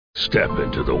Step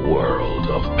into the world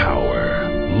of power,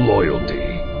 loyalty,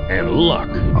 and luck.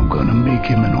 I'm gonna make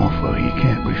him an offer he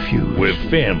can't refuse. With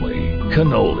family,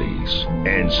 cannolis,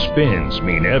 and spins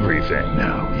mean everything.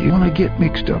 Now, you wanna get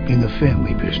mixed up in the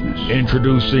family business.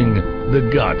 Introducing The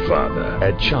Godfather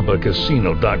at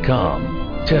ChumbaCasino.com.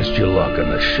 Test your luck in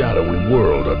the shadowy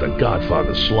world of The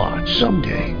Godfather slot.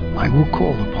 Someday, I will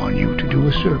call upon you to do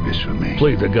a service for me.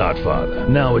 Play The Godfather,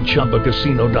 now at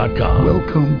ChumbaCasino.com.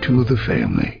 Welcome to the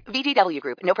family. VGW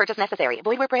Group. No purchase necessary.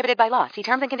 Void where prohibited by law. See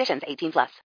terms and conditions. 18+.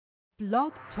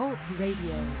 Blog Talk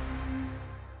Radio.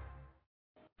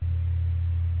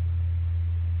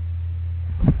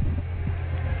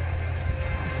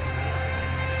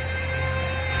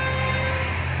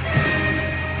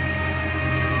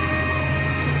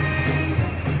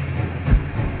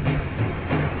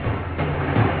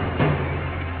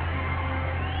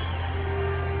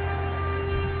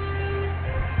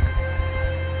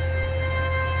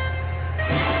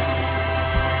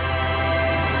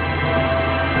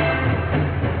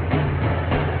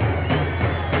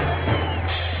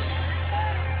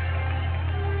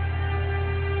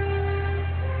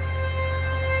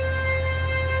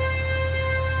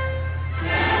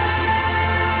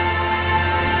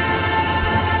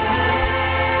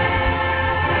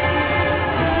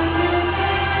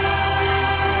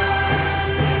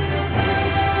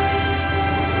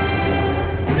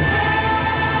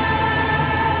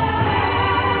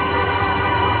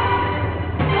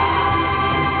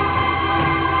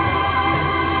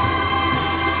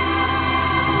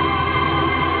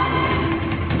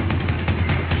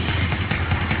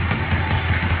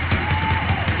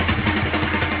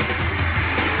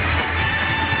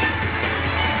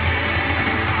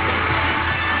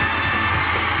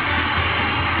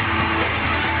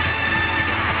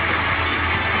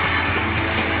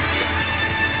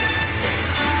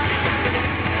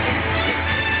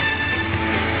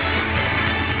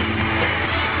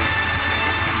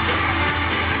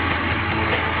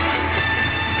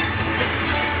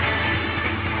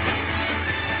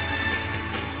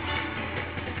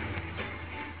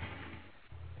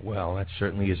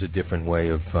 Certainly is a different way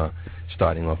of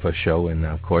starting off a show, and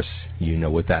of course you know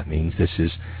what that means. This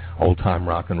is Old Time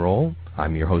Rock and Roll.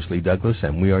 I'm your host, Lee Douglas,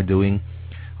 and we are doing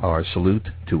our salute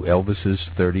to Elvis's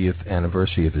 30th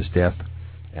anniversary of his death,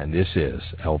 and this is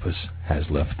Elvis Has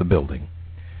Left the Building.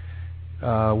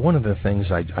 One of the things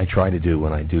I try to do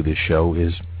when I do this show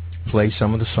is play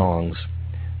some of the songs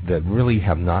that really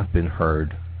have not been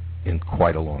heard in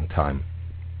quite a long time.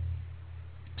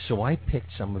 So I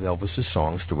picked some of Elvis's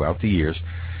songs throughout the years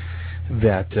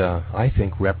that I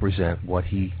think represent what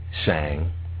he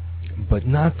sang, but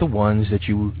not the ones that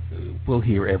you will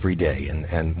hear every day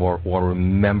and or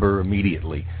remember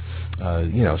immediately.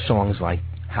 Songs like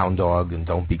Hound Dog and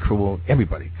Don't Be Cruel,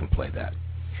 everybody can play that.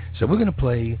 So we're going to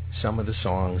play some of the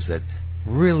songs that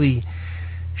really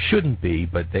shouldn't be,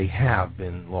 but they have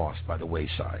been lost by the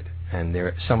wayside, and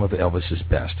they're some of Elvis's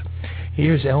best.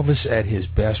 Here's Elvis at his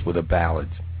best with a ballad.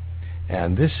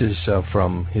 And this is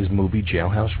from his movie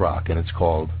Jailhouse Rock, and it's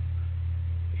called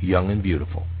Young and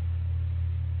Beautiful.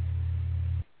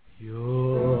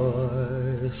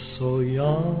 You're so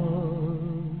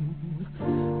young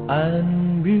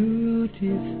and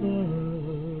beautiful,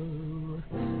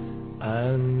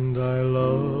 and I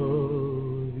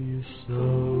love you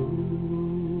so.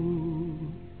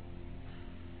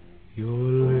 Your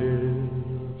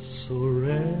lips so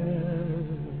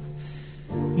red,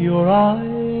 your eyes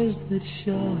that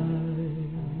shine,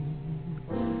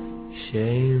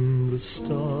 shameless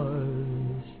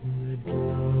stars that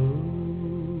glow.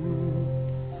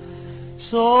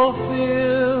 So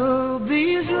fill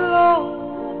these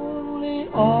lonely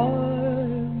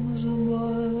arms of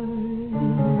mine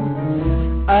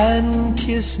and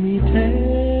kiss me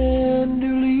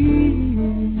tenderly.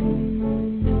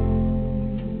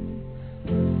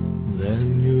 Then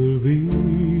you'll be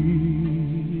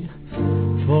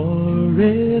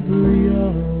forever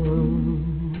young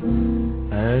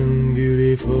and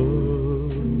beautiful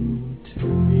to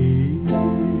me.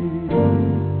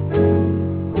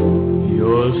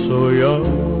 You're so young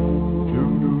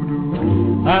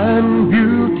and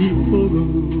beautiful.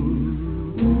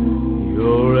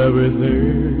 You're everything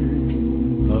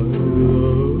I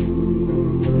love.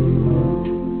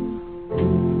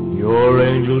 Your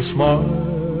angel smile,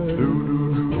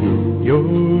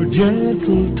 your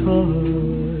gentle touch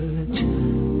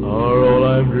are all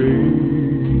I'm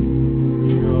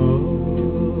dreaming of.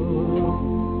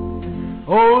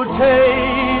 Oh,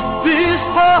 take this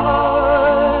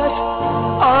heart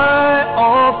I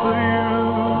offer you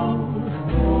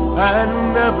and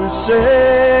never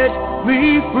set me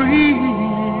free.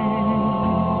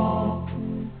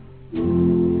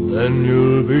 then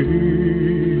you'll be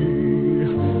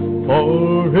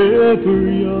forever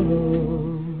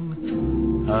young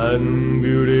and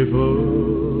beautiful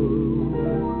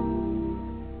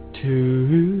to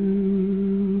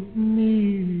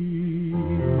me.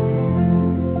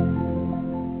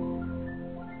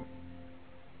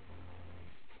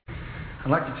 I'd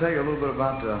like to tell you a little bit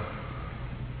about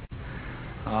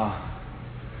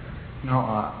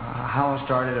how I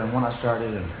started and when I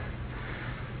started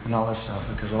and all that stuff,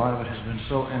 because a lot of it has been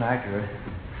so inaccurate.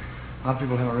 A lot of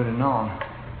people haven't really known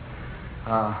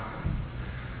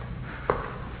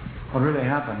what really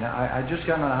happened. I just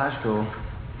got out of high school,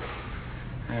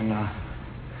 and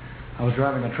I was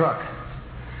driving a truck,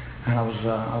 and I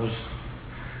was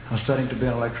studying to be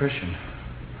an electrician,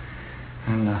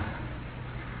 and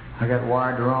I got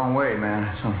wired the wrong way,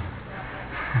 man. So,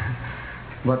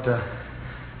 but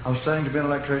I was studying to be an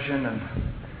electrician,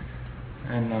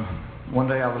 and one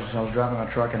day I was driving my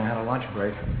truck, and I had a lunch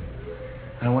break,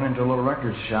 and I went into a little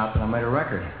record shop, and I made a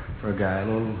record for a guy, a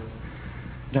little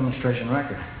demonstration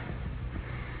record.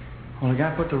 Well, the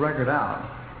guy put the record out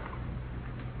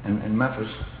in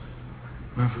Memphis.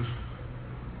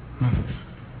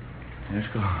 Yes,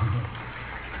 go.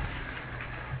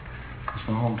 It's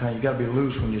my hometown. You got to be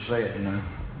loose when you say it, you know.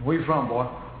 Where you from, boy?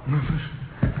 Memphis.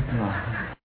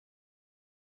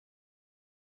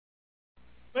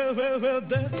 Well,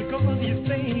 that's because you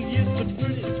think you're so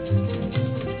pretty,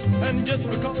 and just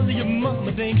because your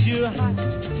mama thinks you're hot.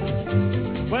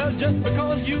 Well, just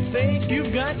because you think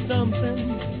you've got something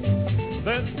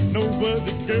that no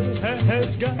other girl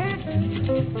has got.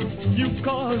 You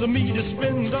cause me to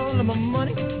spend all of my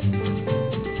money.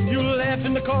 You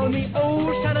laughing to call me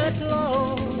old Santa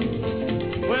Claus.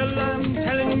 Well, I'm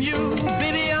telling you,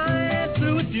 baby, I'm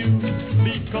through with you,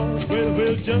 because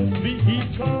we'll just be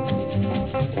because.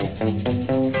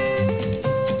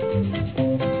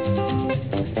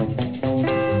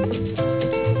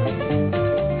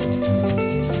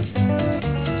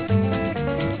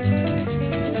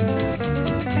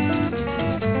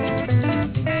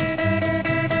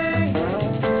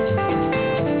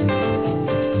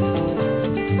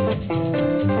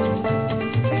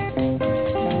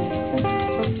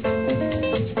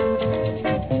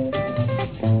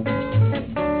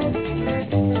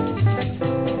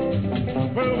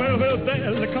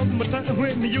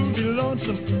 When you'll be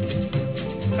lonesome,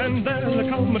 and there'll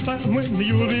come a time when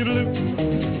you'll be blue.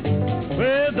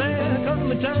 Well, there'll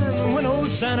come a time when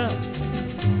old Santa,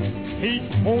 he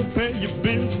won't pay your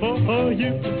bills for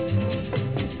you.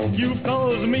 You've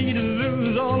caused me to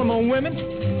lose all of my women,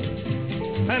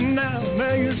 and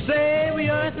now you say we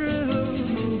are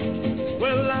through.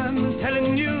 Well, I'm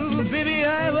telling you, baby,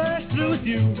 I was through with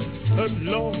you a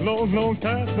long, long, long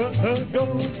time ago.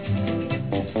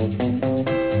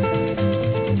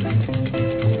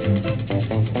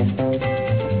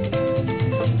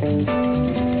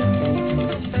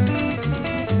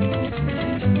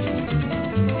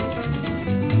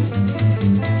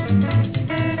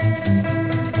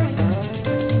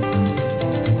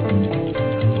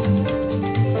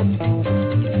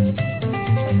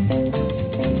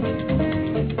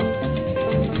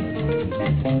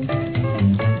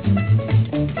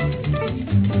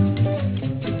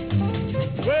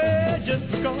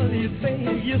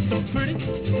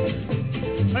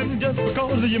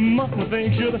 Your mama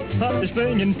thinks you're the hottest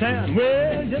thing in town.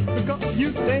 Well, just because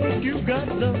you think you got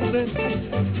something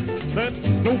that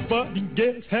nobody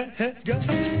else has got.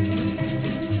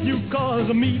 You cause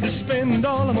me to spend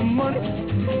all of my money.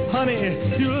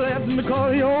 Honey, you left me to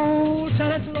call your old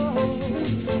Santa Claus.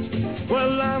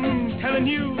 Well, I'm telling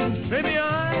you, baby,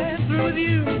 I'm through with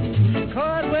you,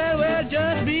 because, well,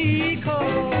 just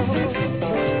because.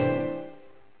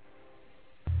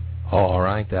 All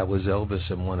right, that was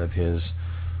Elvis in one of his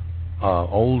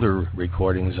older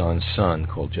recordings on Sun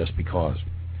called Just Because.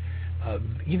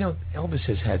 You know, Elvis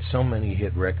has had so many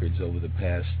hit records over the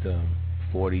past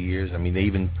 40 years. I mean, they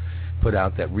even put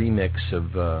out that remix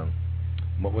of,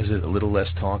 what was it, A Little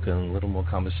Less Talk and A Little More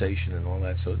Conversation and all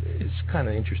that. So it's kind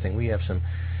of interesting. We have some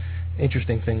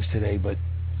interesting things today, but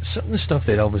some of the stuff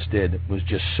that Elvis did was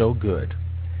just so good.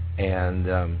 And,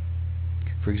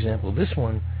 for example, this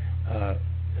one,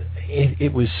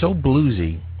 it was so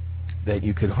bluesy that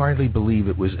you could hardly believe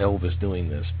it was Elvis doing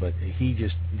this, but he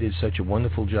just did such a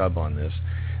wonderful job on this.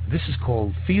 This is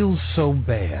called Feels So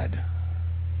Bad.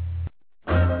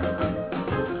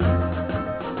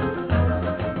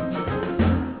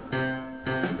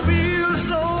 Feels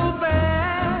so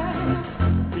bad,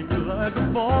 feels like a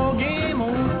ball game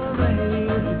on a rainy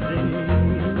day.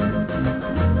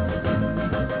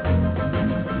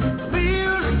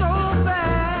 Feels so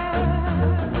bad,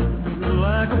 feels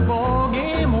like a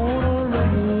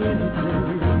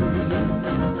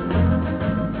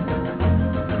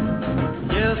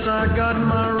got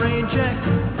my rain check,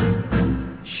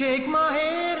 shake my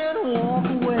head and walk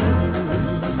away.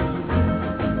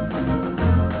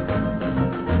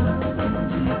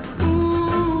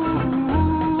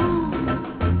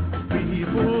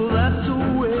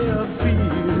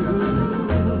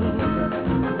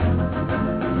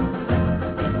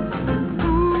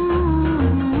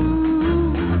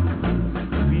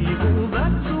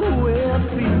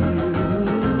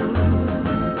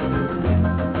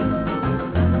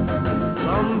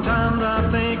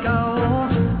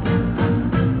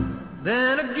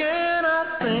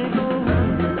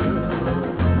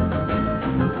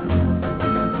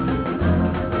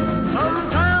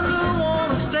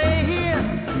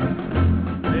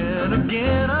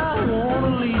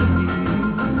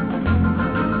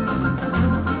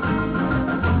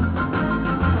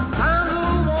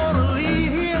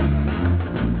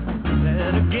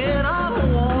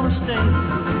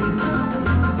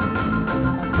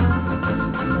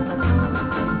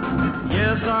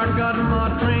 I got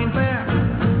my train fare,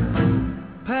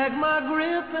 pack my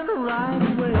grip and ride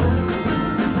away.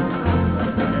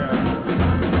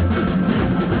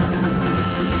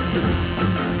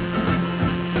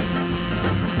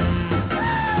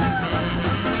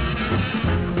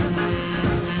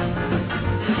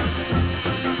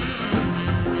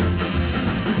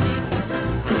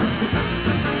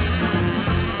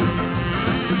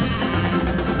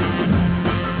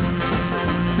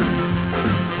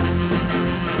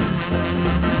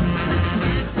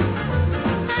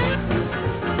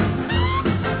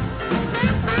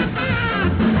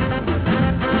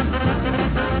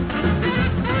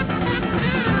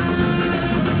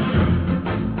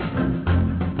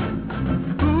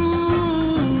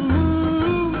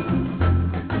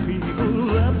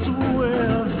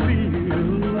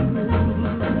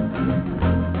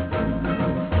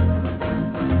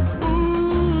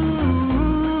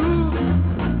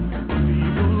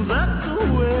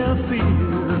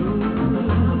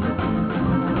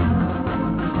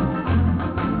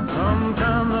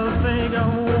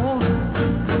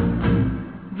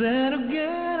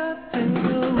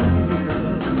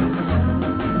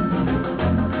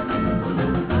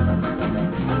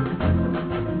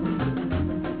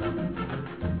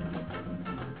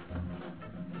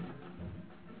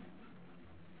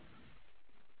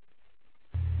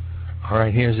 All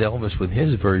right, here's Elvis with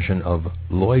his version of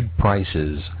Lloyd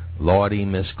Price's Lordy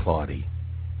Miss Claudie.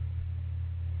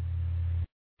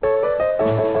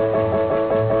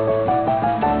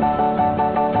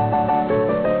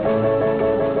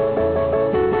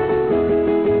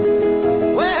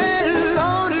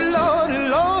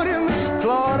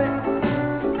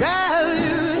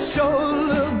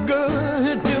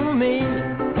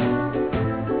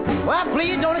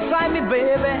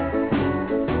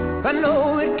 I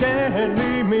know it can't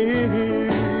be me.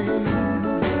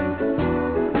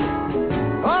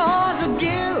 I want to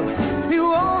give you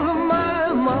all of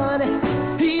my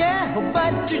money, yeah,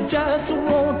 but you just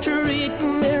want to treat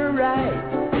me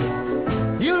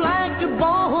right. You like to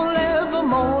ball every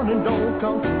morning, don't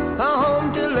come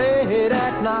home till late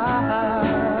at night.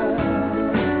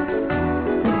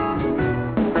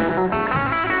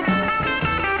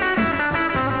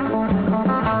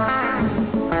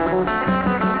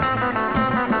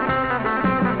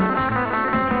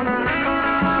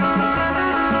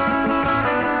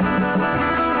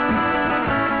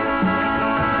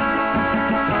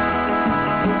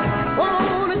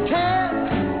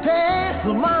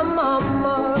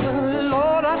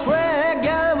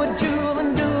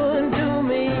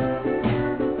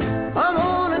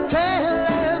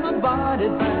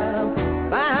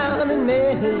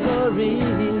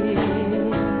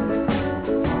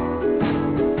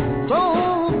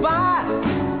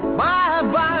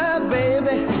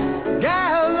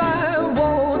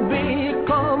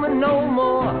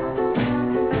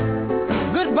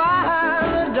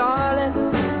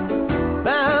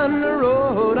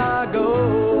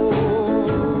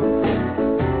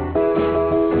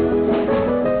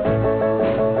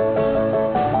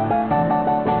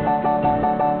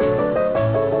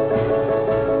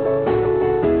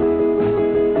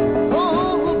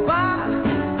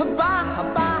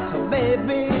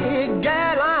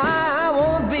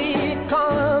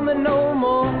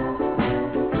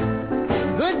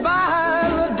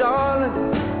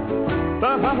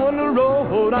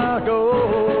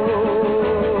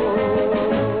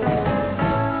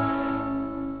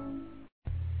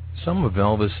 Some of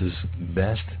Elvis's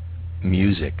best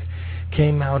music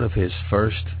came out of his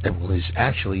first, it was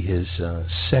actually his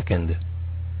second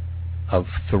of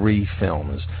 3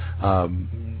 films.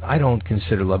 I don't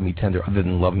consider Love Me Tender, other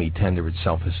than Love Me Tender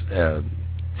itself, as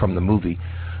from the movie,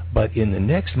 But in the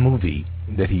next movie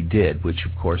that he did, which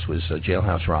of course was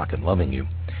Jailhouse Rock and Loving You,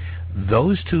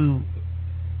 those two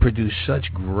produced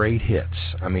such great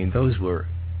hits. I mean, those were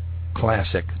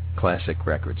classic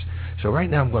records. So right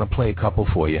now I'm going to play a couple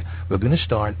for you. We're going to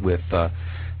start with,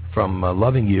 from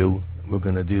Loving You, we're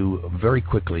going to do very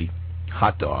quickly,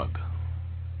 Hot Dog.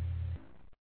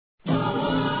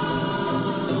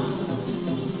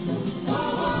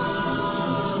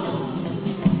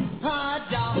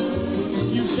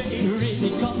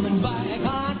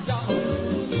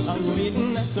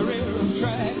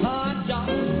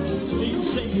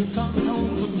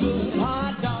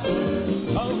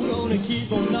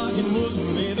 Keep on knocking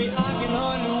wood, baby. I can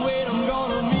hardly wait. I'm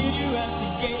gonna meet you at the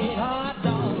gate, hot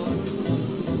dog.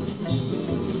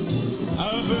 I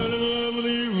fell in love with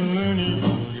you and then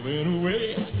you went away,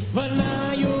 but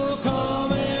now you're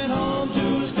coming home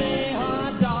to stay,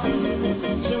 hot dog.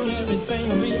 Soon everything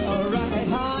will be alright,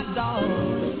 hot dog.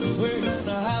 We're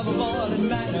gonna have a ball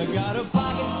tonight. I got a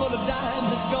pocket full of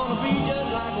dimes. It's gonna be just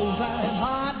like old times,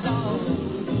 hot dog.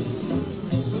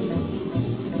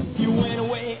 You went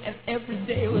away and every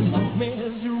day was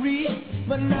misery,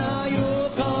 but now you're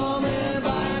coming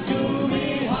back to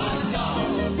me, hot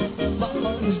dog. My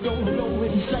heart is gonna go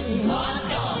insane, hot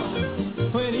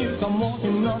dog. When you come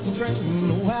walking off the train,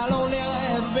 know how lonely I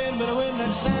have been, but when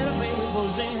that Santa Fe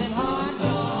goes in, hot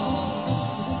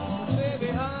dog,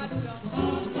 baby, hot dog.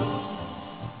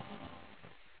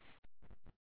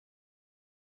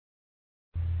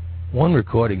 One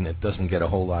recording that doesn't get a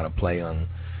whole lot of play on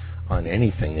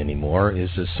anything anymore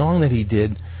is a song that he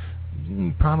did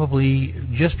probably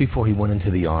just before he went into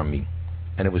the Army,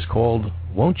 and it was called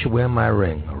Won't You Wear My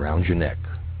Ring Around Your Neck.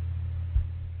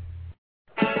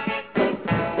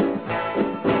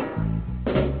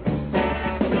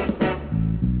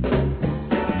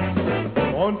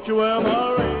 Won't you wear my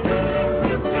ring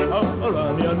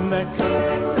around your neck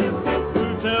to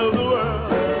tell the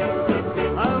world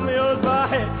I'm yours by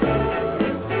heck?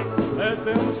 Let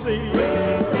them see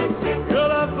your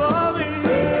love for me,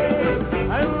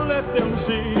 and let them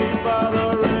see by the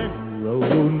ring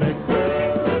around your neck.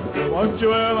 Won't you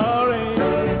wear my ring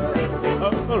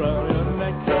around your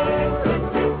neck to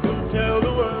tell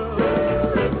the world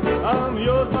I'm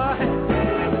yours by heck?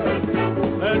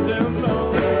 Let them know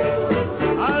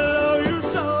I love you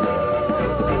so,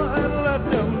 and let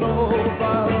them know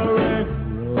by the ring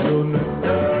around your neck.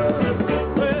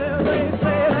 Well, they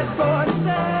say that boy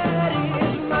daddy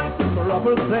is not the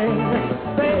proper thing.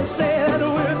 They say that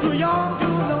we're too young to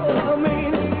know the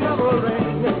meaning of a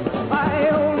ring. I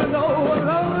only know I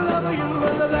love you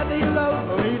and that you love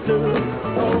me too.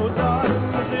 Oh, darling,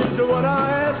 this is what I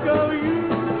ask of you.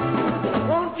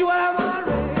 Won't you wear my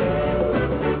ring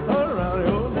around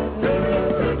your neck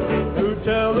to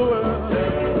tell the world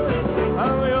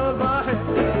I'm yours by heck?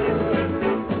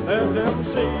 Let them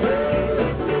see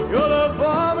your love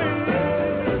for me,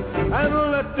 and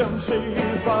let them see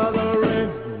by the ring.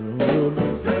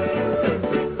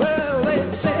 Well, they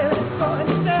say that boy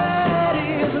daddy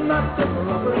is not the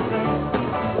proper thing.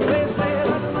 They say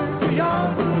that we're too young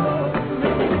to know the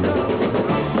meaning of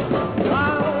I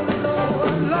only know I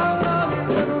love you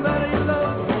and that you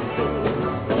love me.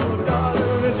 Oh,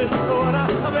 darling, this is what I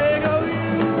beg of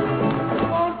you.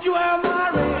 Won't you wear my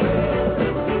ring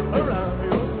around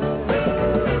your neck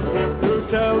to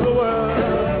tell the world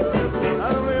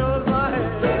I'm yours by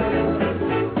heck?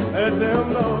 Let them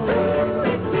know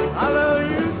I love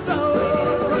you so,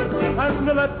 and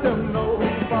let them know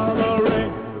by the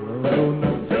ring around your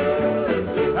neck,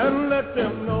 and let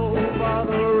them know by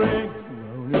the ring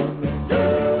around your neck,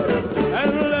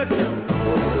 and let them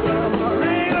know by the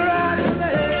ring around your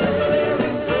neck.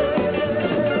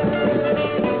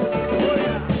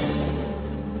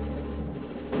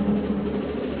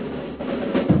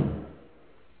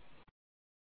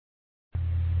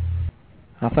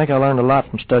 I think I learned a lot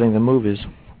from studying the movies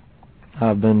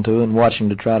I've been to and watching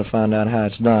to try to find out how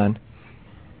it's done.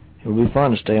 It would be fun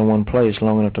to stay in one place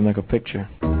long enough to make a picture.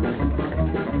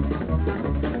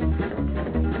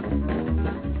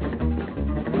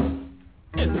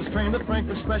 Is this train the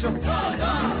Frankfurt special?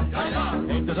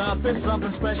 Ain't this outfit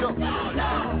something special?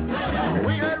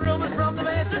 We heard rumors from the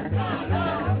bases.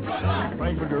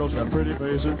 Frankfurt girls got pretty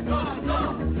faces.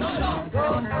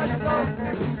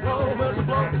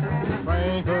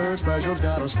 Frankfurt special's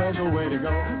got a special way to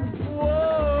go.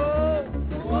 Whoa,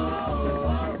 whoa.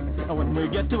 When we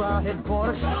get to our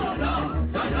headquarters,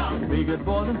 be good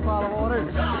boys and follow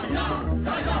orders.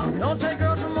 Don't take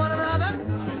girls from one another.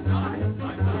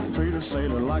 Treat a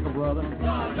sailor like a brother.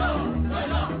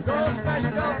 Go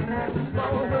special, go.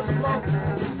 Blow, whistle, blow.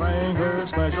 Frankfurt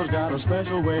special's got a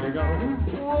special way to go.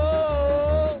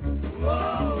 Whoa.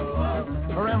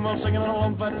 them all singing on a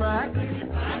long fat track.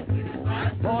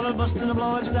 All of us in the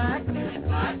blowing stack.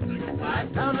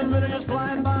 Down the middle is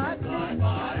flying by.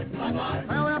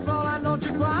 Well, after all, don't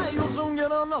you cry. You'll soon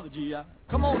get another GI.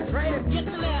 Come on, trade it. Get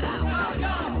the lead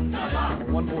out.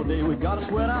 One more day, we gotta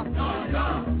sweat out.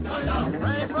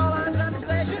 Ready for all our at the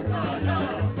station.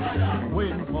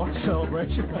 Waiting for a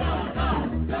celebration.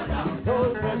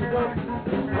 Oh, where's it go?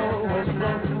 Oh, where's it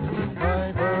go?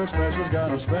 My first special's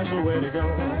got a special way to go.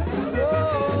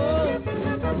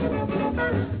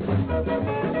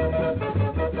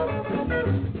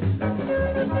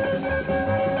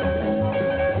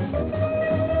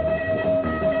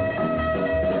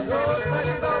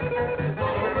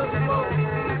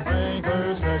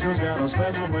 Frankfurt special's got a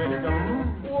special way to go.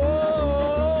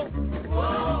 Whoa,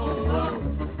 whoa, whoa.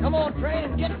 Come on, train,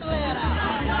 and get the lead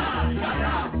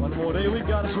out. One more day, we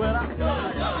gotta sweat out.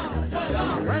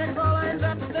 Ready for lines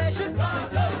at the station.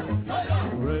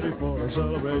 Ready for a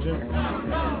celebration.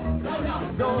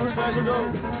 Go, special,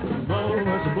 go. Blow,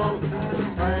 it's a blow.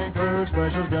 Frankfurt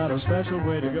special's got a special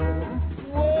way to go.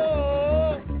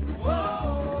 Whoa, whoa,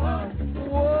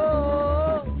 whoa, whoa,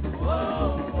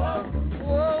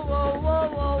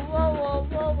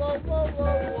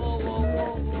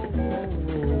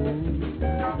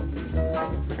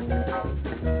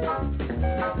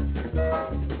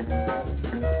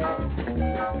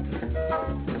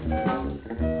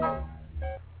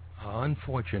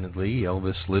 Unfortunately,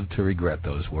 Elvis lived to regret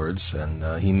those words, and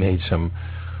he made some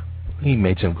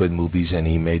good movies, and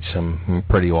he made some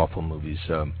pretty awful movies.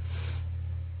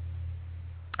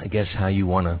 I guess how you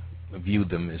want to view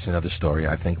them is another story.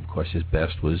 I think, of course, his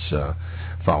best was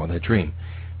Follow That Dream.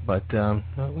 But,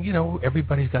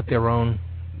 everybody's got their own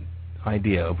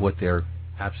idea of what their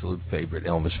absolute favorite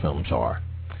Elvis films are.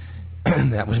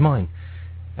 That was mine.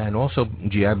 And also,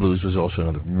 G.I. Blues was also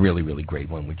another really, really great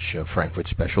one, which Frankfurt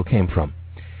Special came from.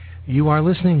 You are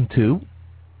listening to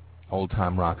Old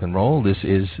Time Rock and Roll. This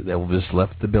is Elvis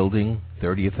Left the Building,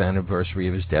 30th anniversary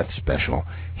of his death special,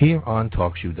 here on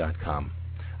TalkShoe.com.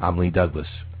 I'm Lee Douglas.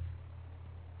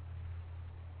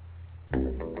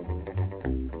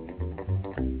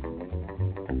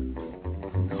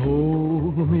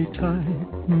 Hold me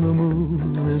tight, the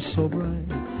moon is so bright.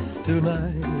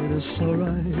 Tonight is so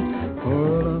right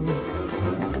for love.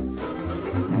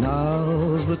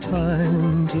 Now's the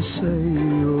time to say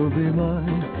you'll be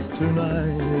mine.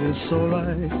 Tonight is so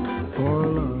right for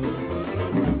love.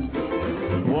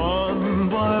 One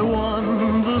by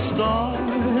one the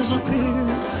stars appear.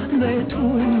 They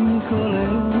twinkle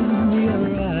in your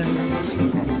eyes.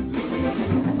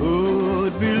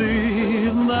 Who'd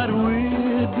believe that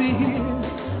we'd be here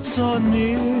so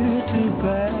near to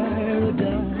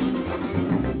paradise?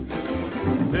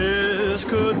 This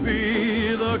could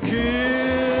be the kiss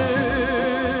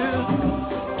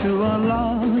to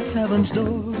unlock heaven's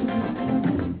door.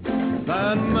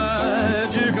 That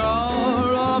magic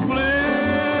hour of bliss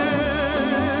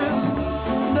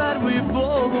that we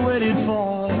both waited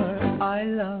for. I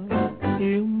love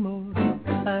you more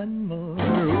and more.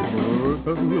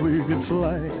 We could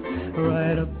fly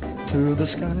right up to the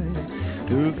sky,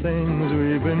 to things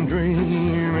we've been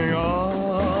dreaming of.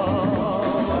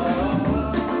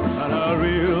 How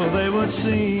real they would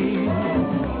seem,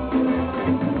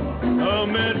 a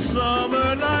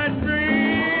midsummer night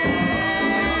dream.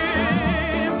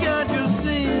 Can't you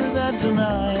see that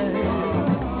tonight?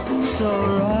 So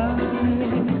right,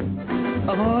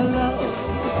 oh love.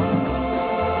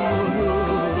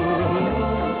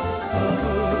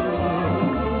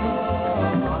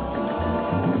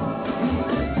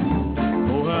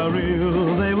 Oh, how real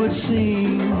they would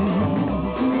seem,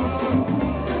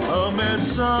 a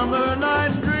midsummer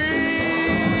night's dream.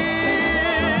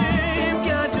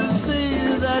 Can't you see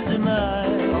that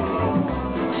tonight?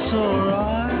 So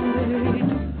right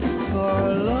for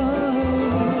love.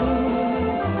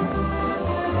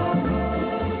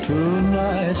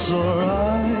 Tonight's so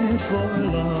right for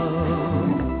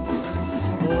love.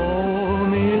 Hold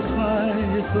me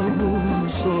tight, the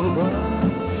moon's so bright.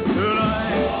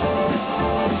 Tonight,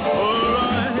 all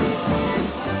right.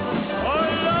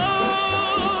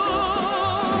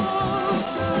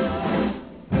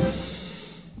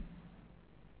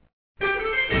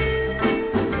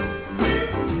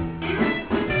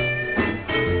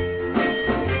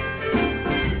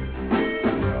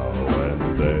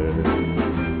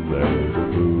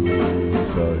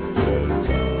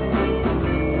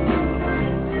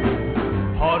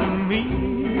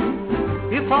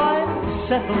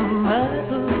 Settle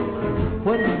matter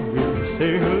when we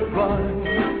say goodbye.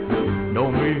 Know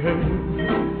me, hey,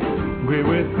 be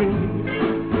with me,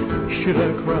 should I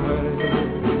cry?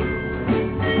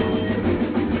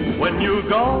 When you're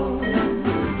gone,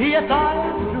 yes,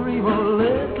 I dream a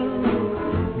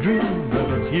little dream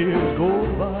as years go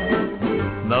by.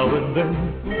 Now and then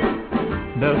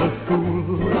there's a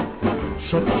fool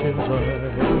such as I.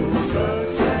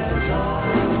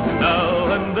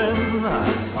 Now and then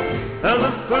there's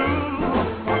a fool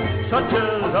such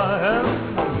as I am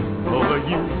over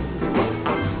you.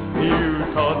 You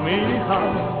taught me how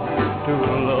to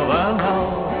love and how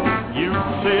you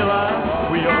say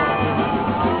that we are.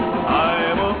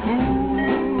 I'm a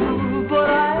fool, but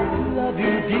I love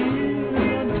you, dear,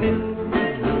 until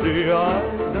the day I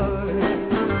die.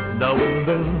 Now and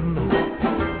then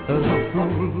there's a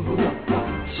fool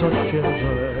such as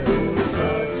I.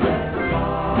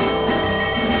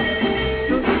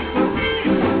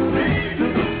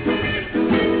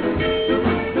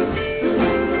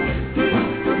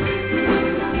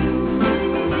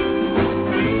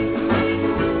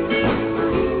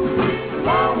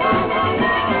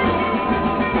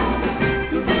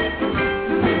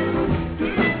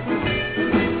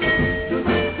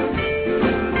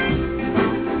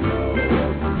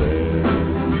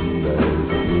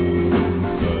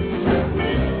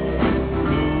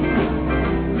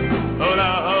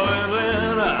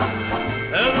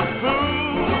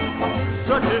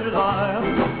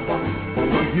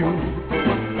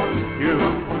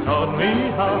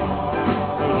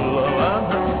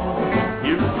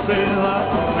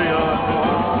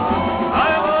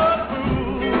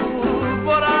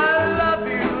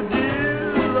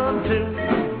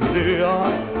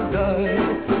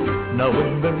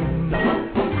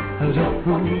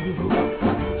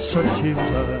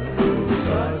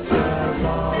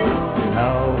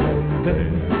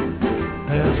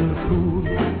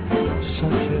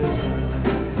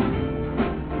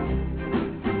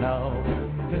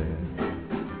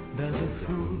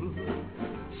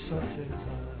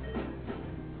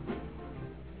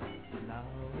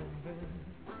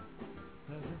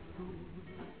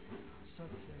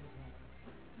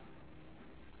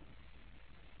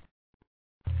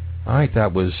 All right,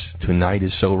 that was Tonight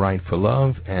Is So Right for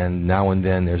Love, and Now and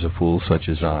Then There's a Fool Such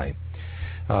as I.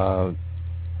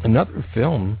 Another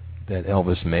film that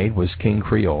Elvis made was King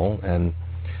Creole, and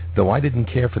though I didn't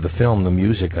care for the film, the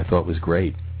music I thought was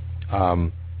great.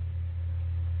 I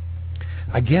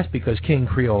guess because King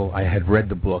Creole, I had read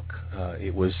the book.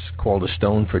 It was called A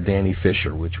Stone for Danny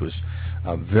Fisher, which was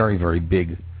a very, very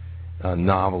big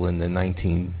novel in the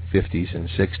 1950s and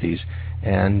 60s,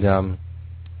 and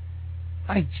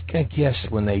I guess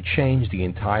when they changed the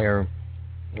entire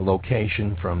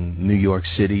location from New York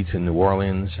City to New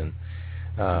Orleans, and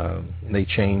they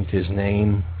changed his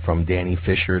name from Danny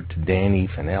Fisher to Danny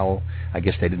Fennell, I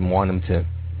guess they didn't want him to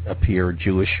appear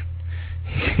Jewish.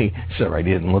 Sorry, he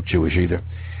didn't look Jewish either.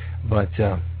 But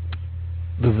some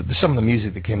of the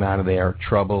music that came out of there,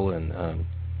 Trouble, and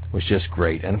was just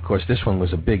great. And, of course, this one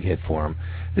was a big hit for him.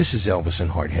 This is Elvis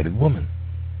and Hard-Headed Woman.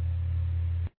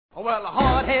 Oh, well, a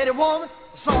hard-headed woman,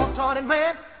 a soft-hearted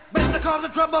man, been the cause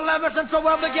of trouble ever since the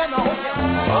world began. Oh,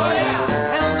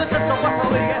 yeah, ever since the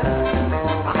world began.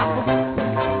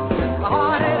 A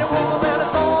hard-headed woman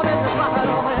is born in the fire,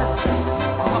 oh, man.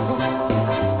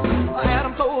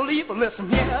 Adam told Eve, listen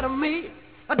here to me.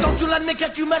 Don't you let me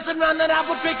catch you messing around that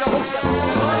apple tree. Oh,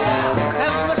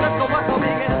 yeah, ever since the world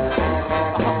began.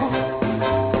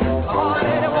 A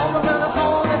hard-headed woman is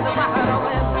born in the fire, oh,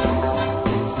 man.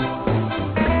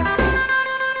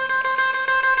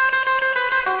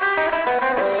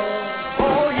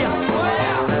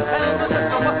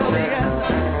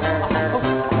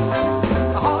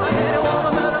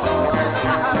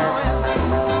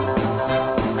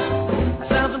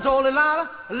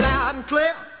 Loud and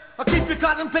clear. I'll keep you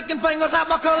cutting, picking fingers out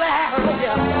my curly hair. Oh,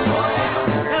 yeah.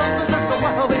 Elvis is the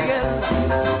world begins.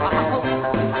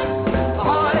 A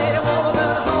hard-headed woman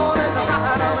is born in the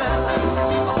fire, oh, man.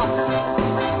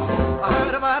 I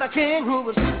heard about a king who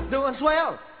was doing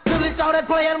swell till he started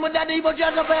playing with that evil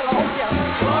Jezebel. Oh, yeah.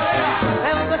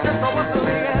 Elvis is the world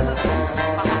begins.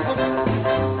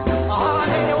 A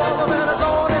hard-headed woman is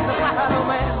born in the fire, oh,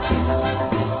 man.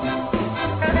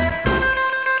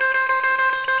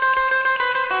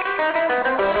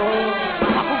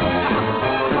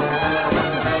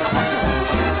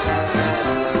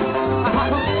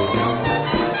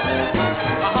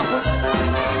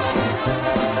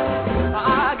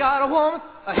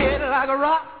 Head like a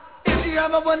rock. If you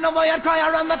ever went away and cry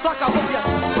around the clock, I hope you.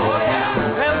 Oh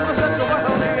yeah, ever since the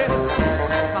world began.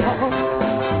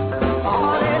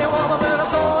 Hard-headed woman is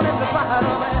born in the fire,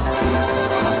 man.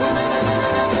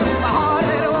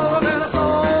 Hard-headed woman is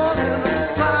born in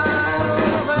the fire,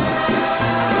 man.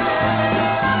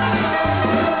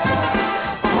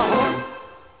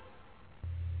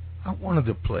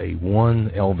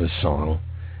 Elvis song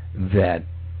that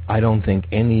I don't think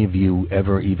any of you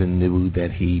ever even knew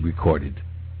that he recorded.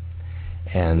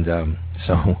 And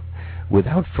so,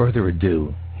 without further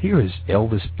ado, here is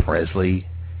Elvis Presley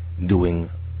doing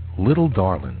Little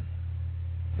Darlin'.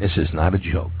 This is not a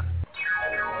joke.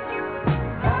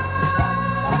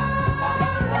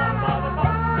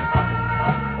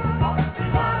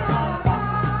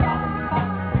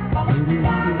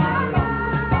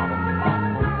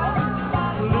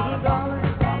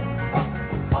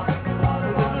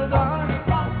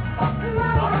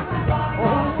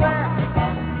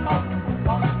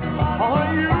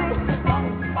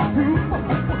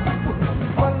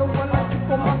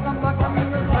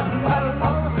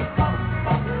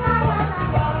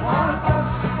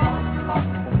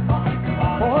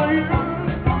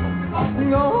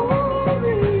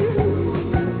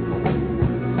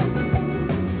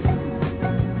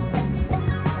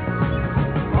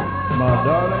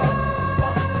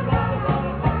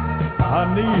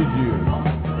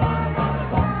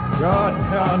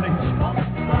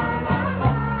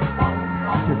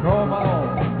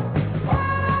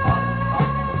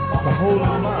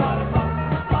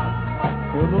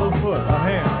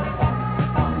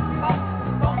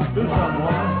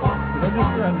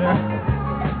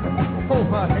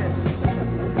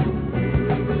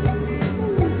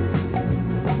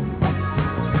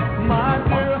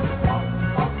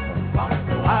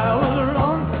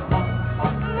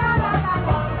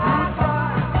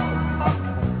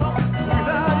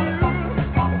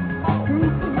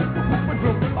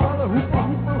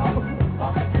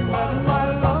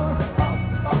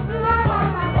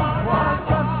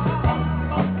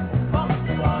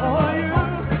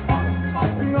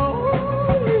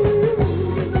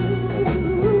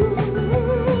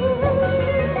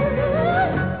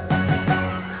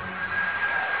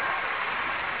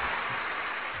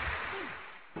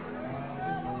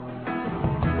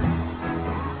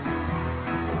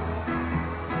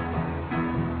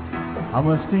 I'm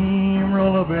a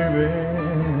steamroller, baby.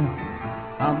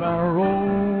 I'm gonna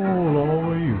roll all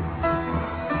over you.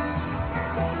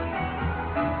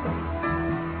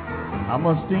 I'm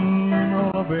a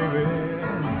steamroller, baby.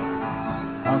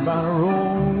 I'm gonna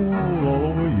roll all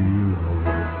over you.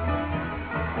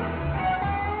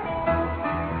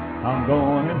 I'm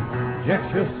gonna inject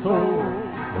your soul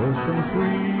with some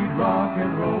sweet rock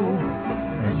and roll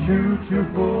and shoot you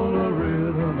full of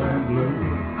rhythm and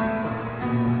blues.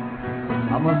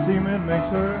 I'm a cement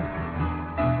mixer,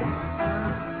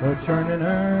 a churning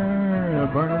her, a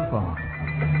burning fire.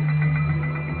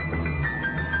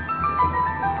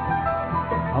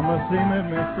 I'm a cement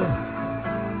mixer,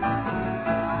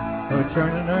 a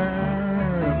churning her,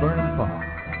 a burning fire.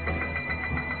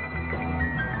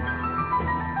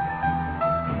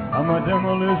 I'm a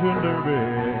demolition derby,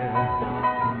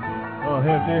 a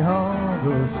hefty hound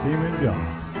of steaming jar.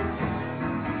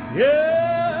 Yeah!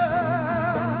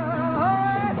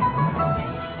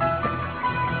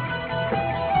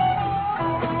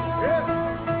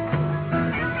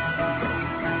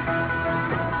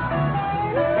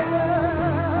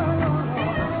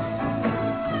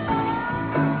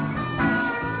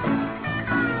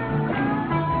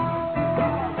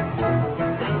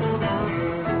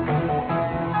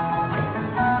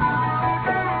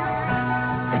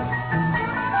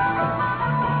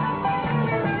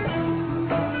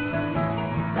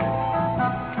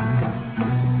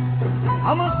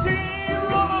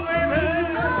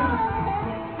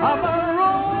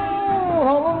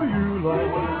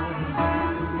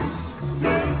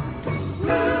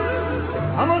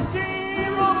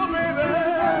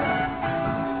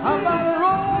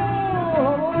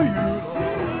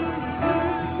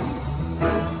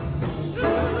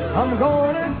 I'm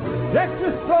gonna deck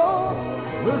your soul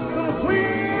with some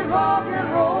sweet rock and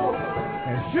roll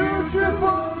and shoot you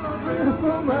full of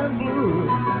rhythm and blues.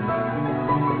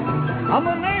 I'm a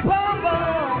napalm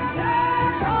bomb,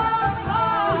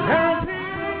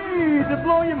 guaranteed to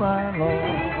blow your mind,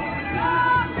 Lord.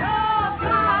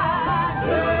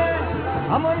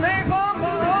 I'm a napalm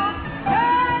bomb,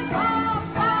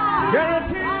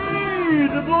 guaranteed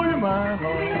to blow your mind,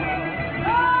 Lord.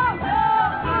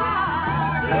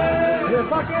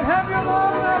 If I can have you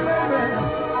all that, baby,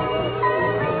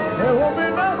 there won't be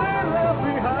nothing left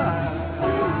behind.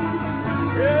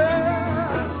 Yeah.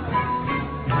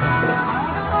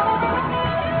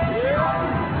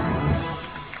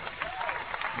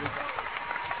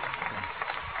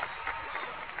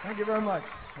 Thank you very much.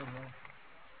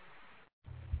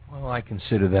 Well, I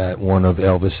consider that one of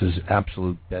Elvis's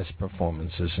absolute best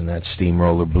performances in that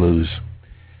Steamroller Blues.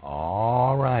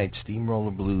 All right,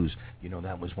 Steamroller Blues. You know,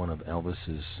 that was one of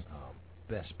Elvis's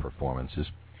best performances.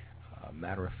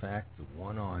 Matter of fact, the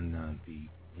one on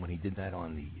when he did that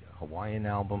on the Hawaiian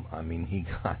album, I mean, he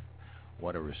got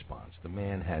what a response. The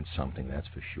man had something, that's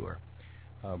for sure.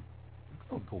 I'll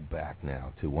go back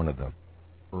now to one of the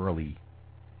early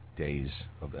days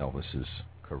of Elvis's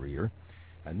career,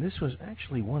 and this was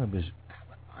actually one of his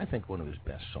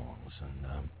best songs. And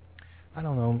I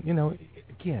don't know,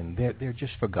 again, they're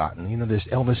just forgotten. There's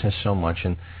Elvis has so much,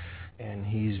 and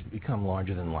he's become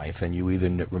larger than life, and you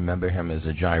either remember him as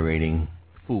a gyrating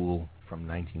fool from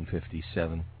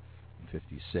 1957 and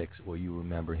 56, or you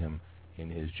remember him in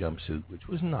his jumpsuit, which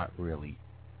was not really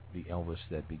the Elvis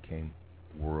that became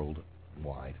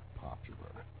worldwide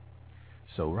popular.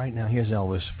 So right now, here's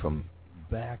Elvis from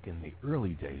back in the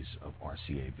early days of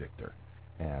RCA Victor,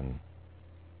 and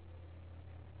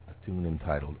a tune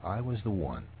entitled "I Was the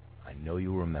One." I know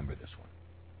you'll remember this one.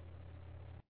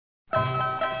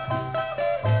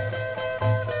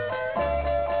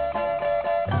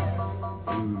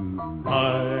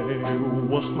 I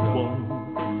was the one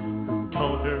who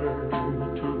taught her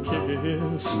to kiss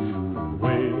the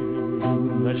way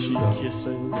that she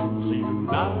kisses you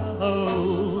now.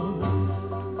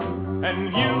 And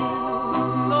you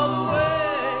know the way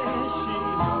she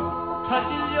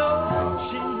touches your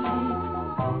cheek.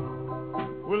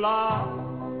 Well, I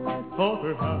taught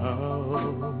her how.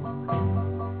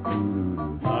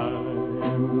 I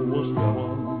was the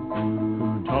one who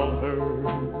taught her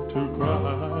to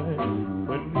cry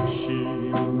when she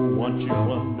wants you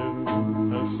under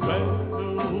her spell.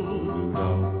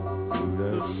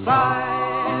 The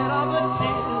sight of the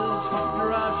tears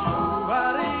drives you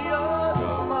out of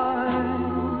your mind.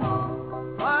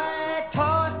 I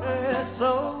taught her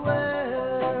so well.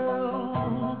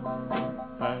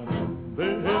 And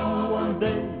then one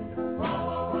day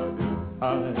I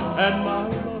had my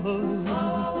love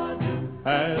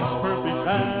as perfect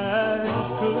as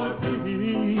could be.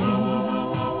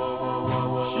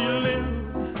 She lived,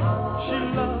 she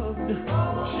loved,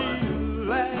 she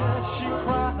laughed, she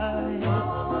cried,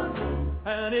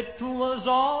 and it was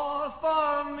all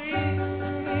for me.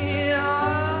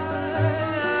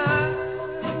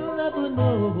 I'll never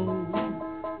know who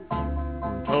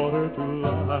taught her to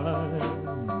lie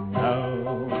now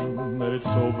that it's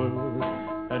over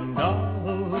and done.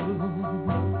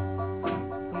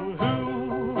 Who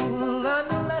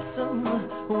learned a lesson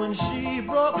when she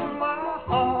broke my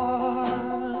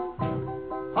heart?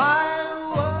 I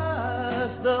was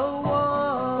the one.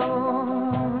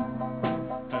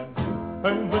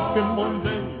 And then came one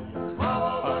day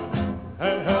I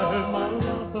had my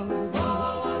love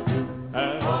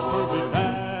as perfect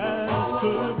as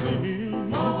could be.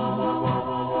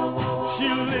 She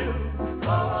lived,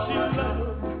 she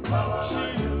loved, she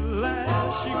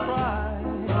laughed, she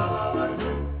cried,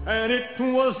 and it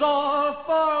was all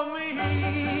for me.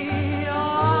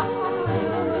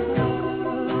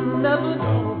 Never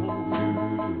know who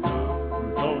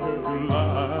taught her to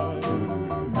lie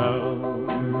now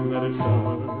that it's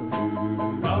over.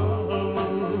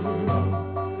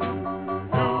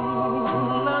 Who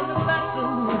learned the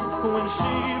lesson when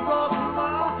she broke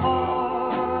my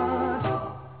heart?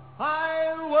 I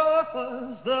was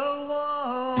the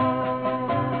one.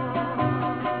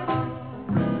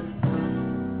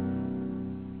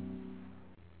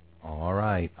 All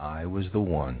right, I was the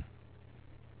one.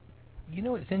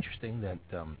 It's interesting that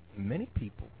many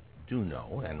people do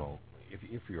know, and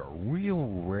if you're a real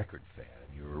record fan,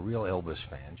 you're a real Elvis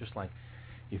fan, just like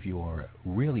if you are a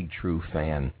really true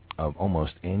fan of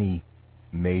almost any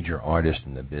major artist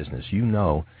in the business, you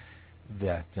know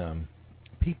that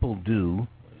people do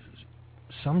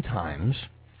sometimes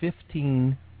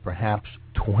 15, perhaps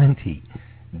 20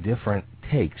 different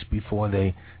takes before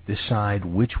they decide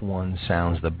which one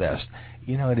sounds the best.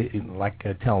 Like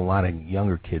I tell a lot of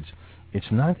younger kids, it's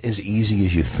not as easy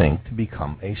as you think to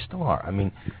become a star. I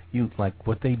mean, like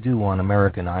what they do on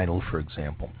American Idol, for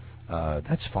example.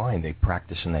 That's fine. They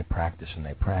practice and they practice and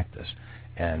they practice.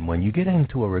 And when you get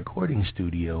into a recording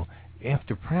studio,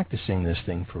 after practicing this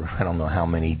thing for I don't know how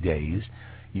many days,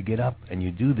 you get up and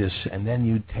you do this, and then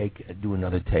you do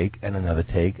another take and another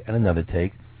take and another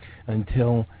take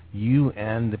until you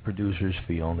and the producers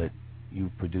feel that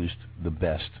you produced the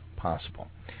best possible.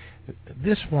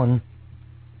 This one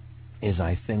is,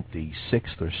 I think, the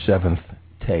 6th or 7th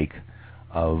take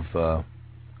of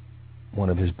one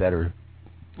of his better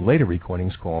later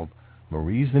recordings called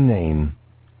Marie's the Name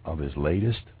of his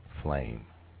latest flame.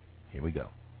 Here we go.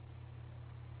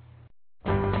 A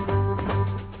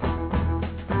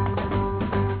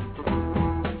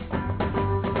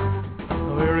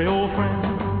very old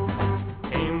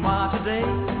friend came by today,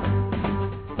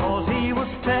 because he was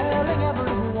telling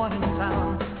everyone in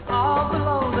town of the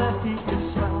love that he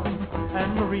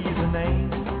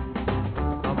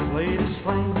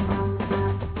flame.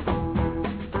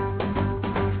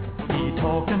 He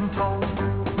talked and talked,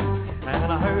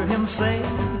 and I heard him say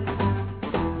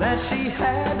that she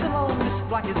had the longest,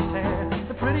 blackest hair,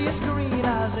 the prettiest green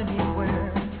eyes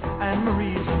anywhere, and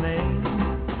Marie's the name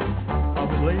of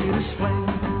his latest flame.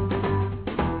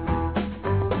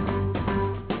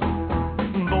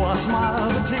 Though I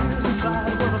smiled, the tears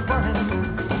inside were burning.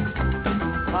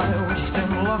 I wished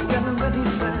him luck, and then he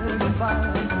said goodbye.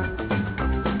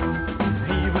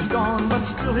 He was gone, but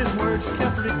still his words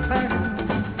kept returning.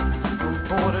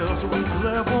 What else was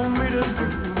there for me to do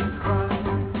but cry?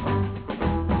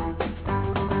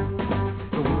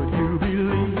 Would you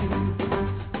believe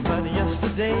that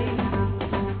yesterday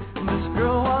this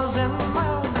girl was in my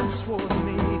arms and swore to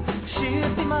me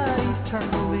she'd be mine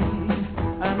eternally,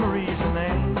 and Marie's the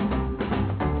name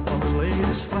of the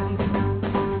latest flame.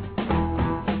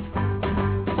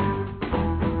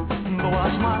 Though I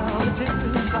smiled, the tears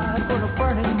inside were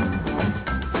burning.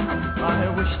 I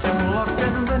wished him luck,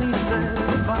 and then he said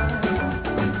goodbye.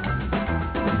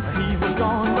 He was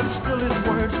gone, but still his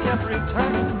words kept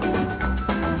returning.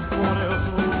 What else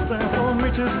was there for me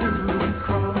to do but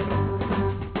cry?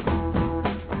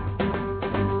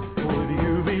 Would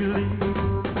you believe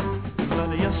that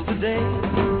yesterday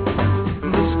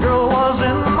this girl was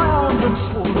in my arms and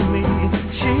swore to me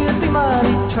she'd be mine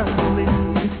eternally,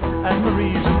 and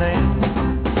Marie's the name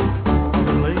of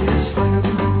the latest flame.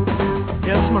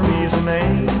 Yes, Marie's the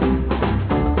name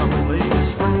of the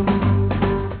latest flame.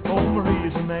 Oh,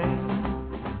 Marie's the name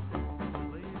of the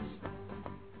latest flame.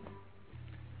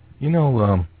 You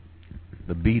know,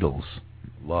 the Beatles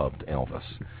loved Elvis.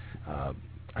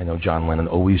 I know John Lennon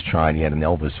always tried. He had an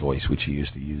Elvis voice, which he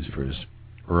used to use for his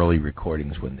early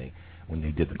recordings when they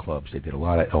did the clubs. They did a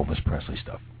lot of Elvis Presley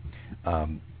stuff.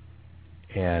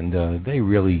 And they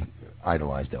really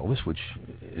idolized Elvis, which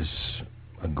is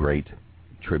a great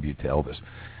tribute to Elvis.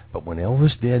 But when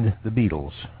Elvis did the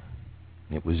Beatles,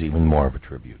 it was even more of a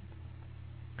tribute.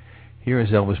 Here is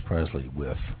Elvis Presley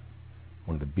with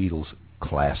one of the Beatles'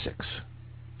 classics,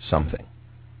 Something.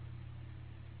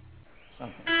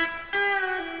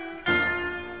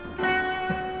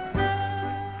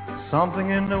 Something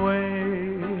in the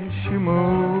way she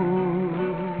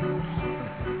moves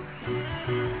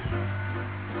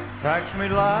attracts me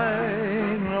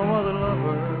like no other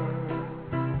lover.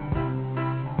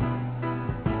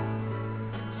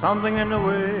 Something in the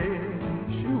way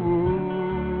she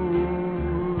woos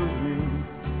me.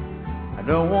 I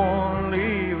don't want to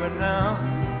leave her now.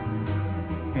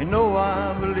 You know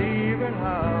I believe in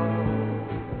how.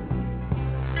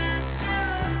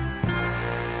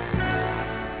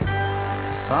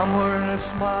 Somewhere in her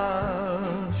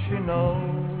smile she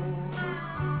knows.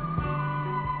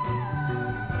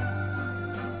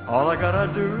 All I gotta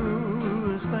do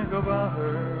is think about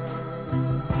her.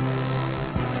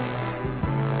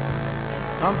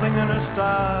 Something in her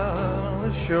style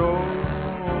that shows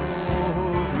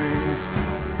me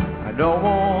I don't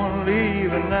want to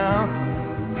leave her now.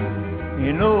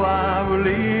 You know I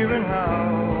believe in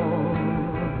how.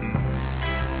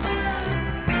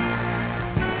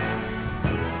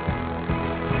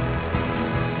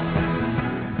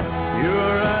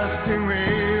 You're asking me,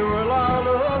 will our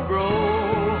love grow?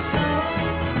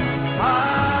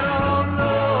 I don't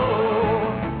know.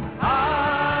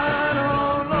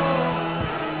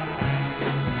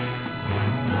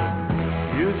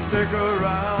 You stick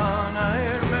around,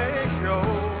 it may show.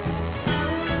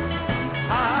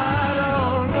 I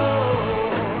don't know.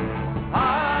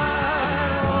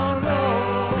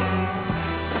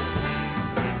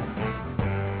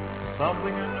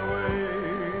 Something in the way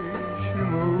she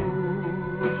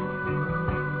moves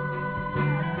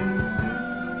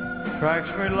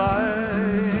attracts me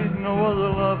like no other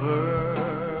lover.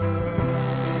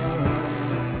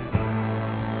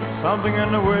 Something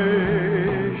in the way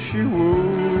she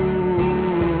woos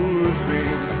me.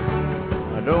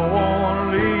 I don't want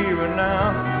to leave her now.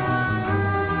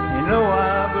 You know I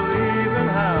believe in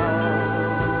how.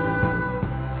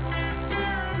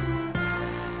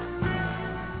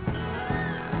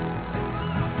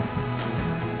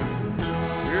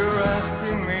 You're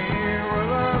asking me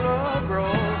will our love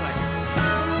grow?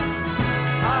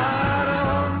 I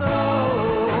don't know.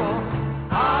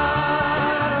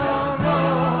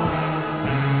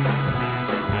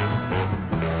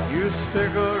 You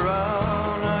stick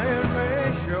around, it may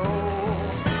show.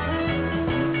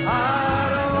 I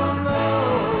don't know.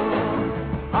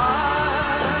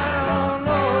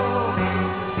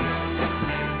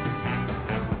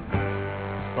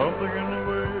 Something in the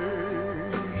way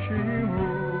she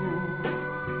moves.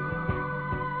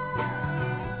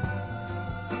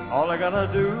 All I gotta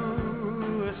do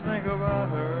is think about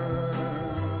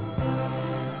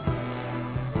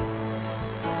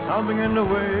Something in the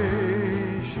way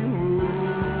she moves,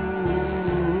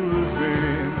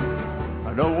 babe.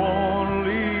 I don't want to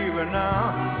leave her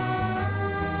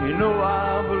now. You know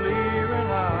I believe her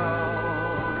now.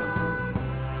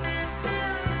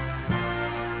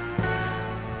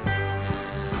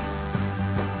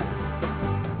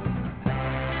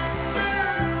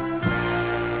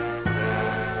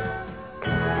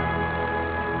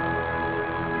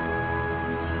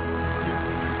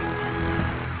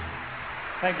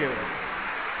 Thank you.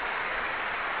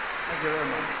 Thank you very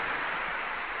much.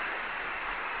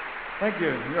 Thank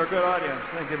you. You're a good audience.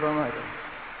 Thank you very much.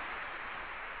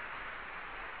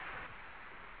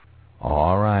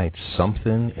 All right,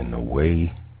 Something in the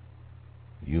Way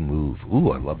You Move.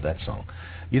 Ooh, I love that song.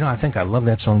 You know, I think I love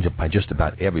that song by just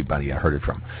about everybody I heard it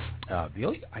from. I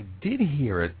did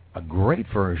hear it, a great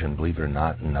version, believe it or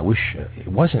not, and I wish it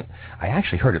wasn't. I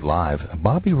actually heard it live.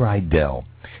 Bobby Rydell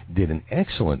did an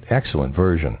excellent, excellent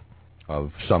version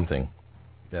of something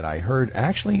that I heard.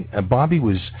 Actually, Bobby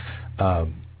was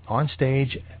on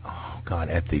stage,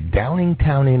 at the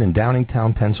Downingtown Inn in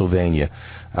Downingtown, Pennsylvania,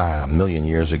 a million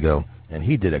years ago, and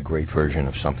he did a great version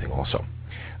of something also.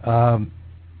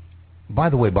 By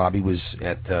the way, Bobby was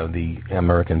at the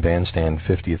American Bandstand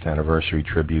 50th anniversary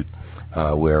tribute,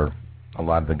 where a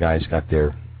lot of the guys got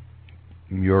their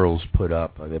murals put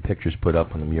up, their pictures put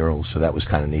up on the murals, so that was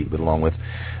kind of neat, but along with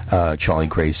Charlie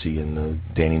Gracie and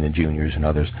Danny and the Juniors and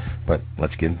others. But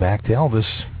let's get back to Elvis.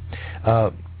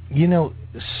 You know,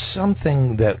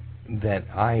 something that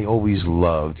I always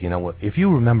loved, you know, if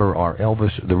you remember our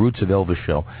Elvis, the Roots of Elvis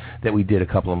show that we did a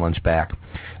couple of months back,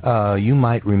 you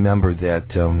might remember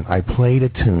that I played a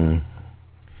tune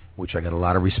which I got a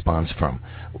lot of response from.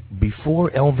 Before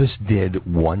Elvis did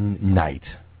One Night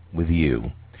with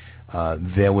You,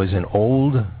 there was an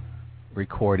old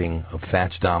recording of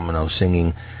Fats Domino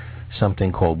singing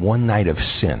something called One Night of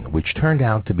Sin, which turned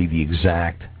out to be the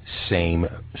exact same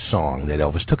song that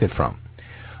Elvis took it from.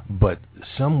 But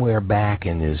somewhere back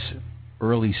in his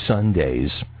early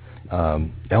Sundays,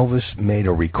 Elvis made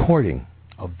a recording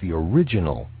of the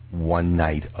original One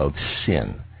Night of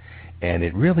Sin. And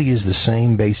it really is the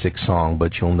same basic song,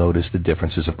 but you'll notice the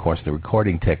differences. Of course, the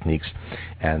recording techniques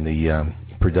and the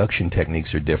production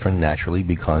techniques are different, naturally,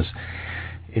 because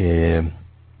the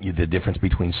difference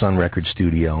between Sun Record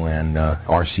Studio and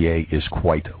RCA is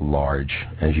quite large,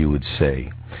 as you would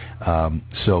say.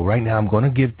 So right now I'm going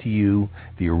to give to you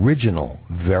the original,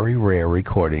 very rare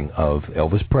recording of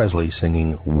Elvis Presley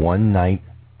singing One Night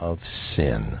of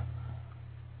Sin.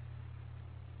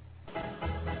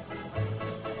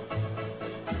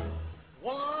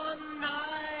 One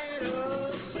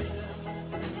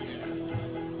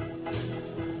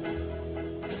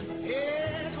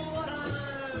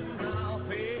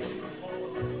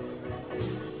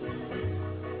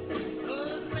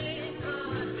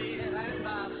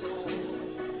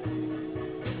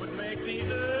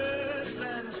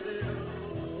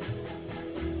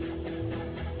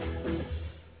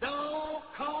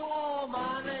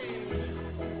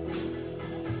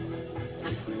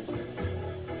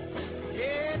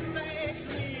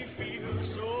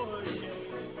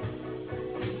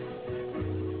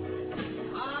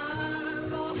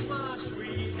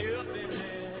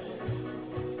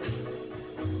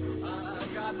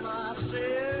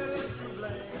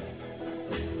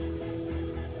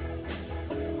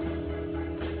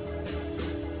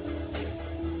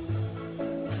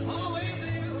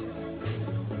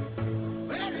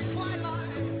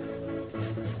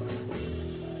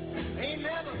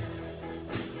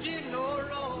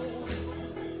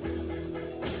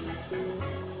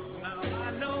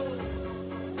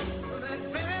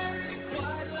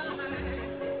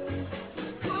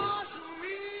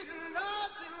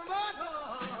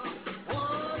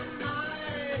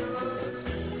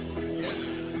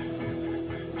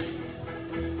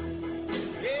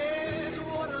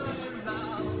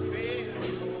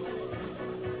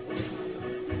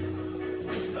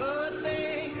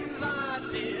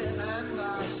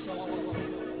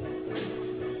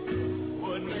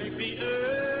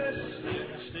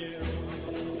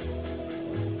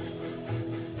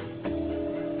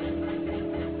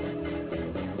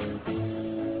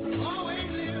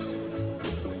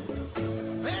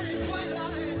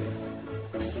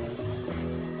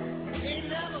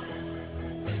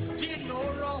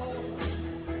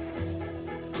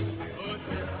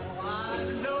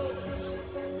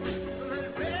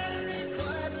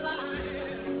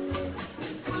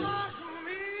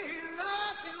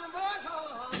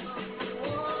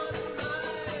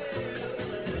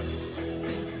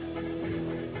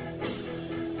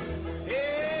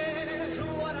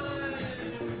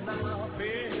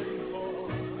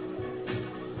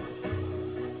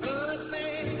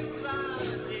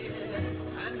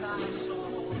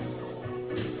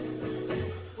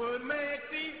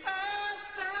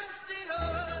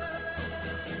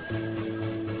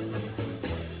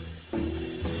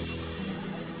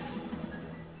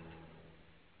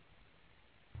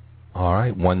All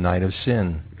right, One Night of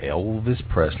Sin, Elvis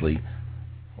Presley.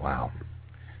 Wow.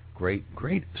 Great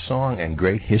song and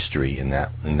great history in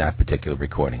that particular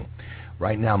recording.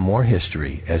 Right now, more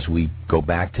history as we go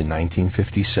back to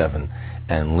 1957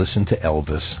 and listen to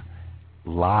Elvis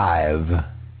live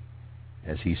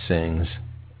as he sings,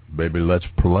 "Baby, Let's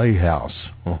Play House."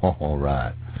 All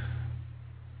right.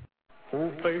 Oh,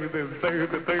 baby, baby, baby,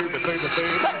 baby, baby, baby,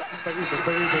 baby, baby,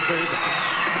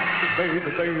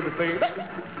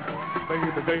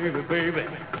 baby, baby,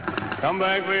 baby. Come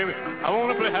back, baby. I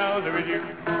want to play house with you.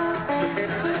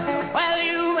 Well,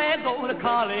 you may go to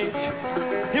college,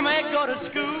 you may go to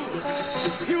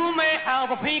school, you may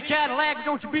have a pink Cadillac,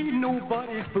 don't you be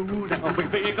nobody's fool. Now,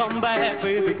 baby, come back,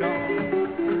 baby,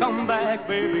 come. Come back,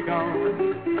 baby,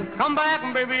 come. Come back,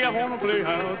 baby, I want to play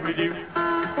house with you.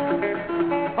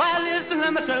 Well, listen,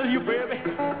 let me tell you, baby,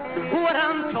 what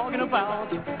I'm talking about.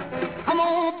 Come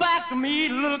on back to me,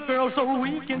 little girl, so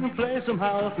we can play some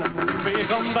house. Now, baby,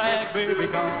 come back, baby,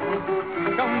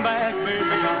 come. Come back, baby,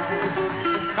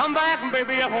 come. Come back,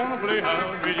 baby, I want to play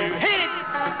house with you. Hit it!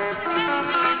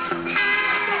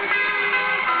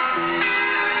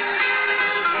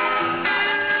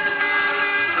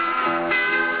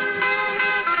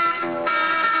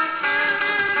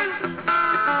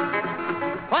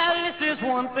 Well, this is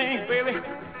one thing, baby,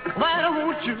 that I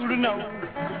want you to know.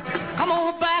 Come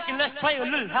on back and let's play a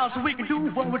little house so we can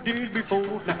do what we did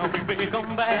before. Now, baby,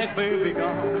 come back, baby,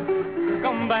 come.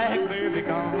 Come back, baby,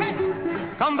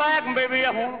 come. Come back, baby, I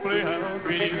want to play house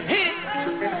with you. Hit it!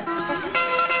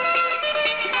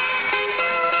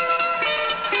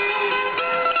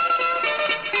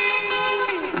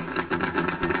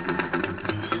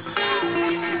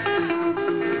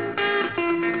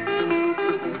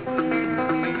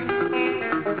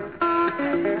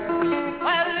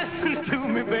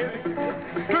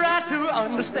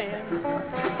 Understand.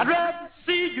 I'd rather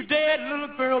see you dead,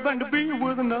 little girl, than to be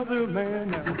with another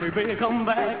man. Now, baby, come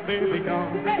back, baby,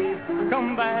 come.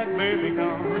 Come back, baby,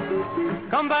 come.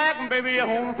 Come back, baby, I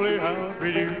want to play house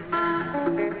with you.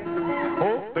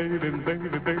 Oh, baby, baby, baby,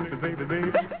 baby, baby,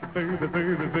 baby,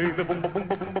 baby, baby, boom, boom, boom,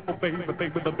 boom, boom, baby,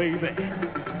 baby, the baby,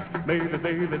 baby,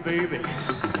 baby, baby.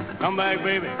 Come back,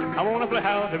 baby, I want to play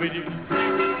house with you.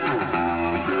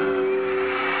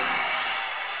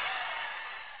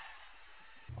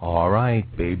 All right,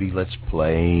 baby, let's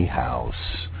play house.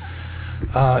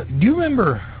 Do you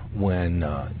remember when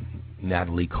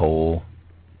Natalie Cole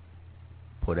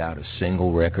put out a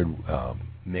single record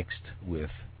mixed with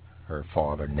her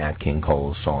father, Nat King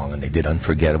Cole's song, and they did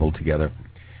Unforgettable together?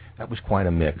 That was quite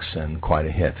a mix and quite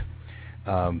a hit.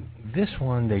 This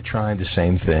one, they tried the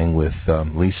same thing with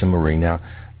Lisa Marie. Now,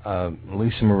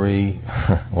 Lisa Marie,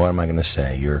 what am I going to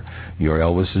say? You're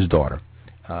Elvis's daughter.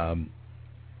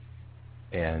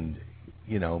 And,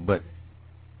 you know, but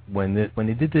when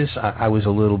they did this, I was a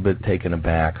little bit taken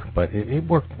aback, but it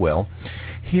worked well.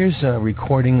 Here's a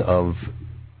recording of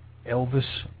Elvis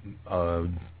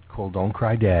called Don't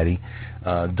Cry Daddy,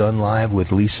 done live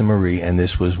with Lisa Marie, and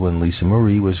this was when Lisa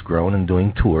Marie was grown and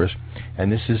doing tours,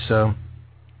 and this is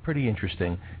pretty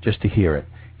interesting just to hear it.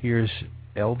 Here's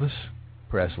Elvis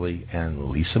Presley and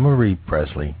Lisa Marie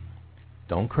Presley,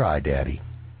 Don't Cry Daddy.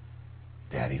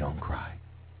 Daddy, don't cry.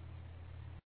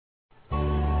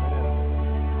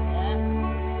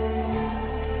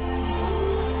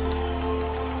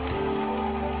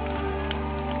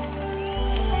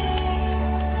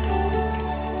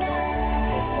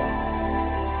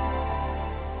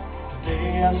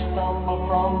 I stumble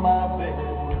from my bed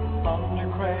with thunder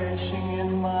crashing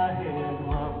in my head.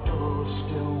 My pillow's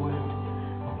still wet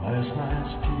from last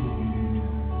night's tears.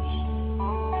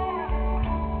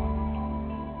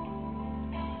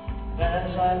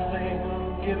 As I think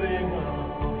of giving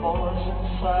up, a voice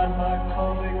inside my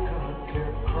coffee cup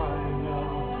kept crying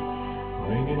out,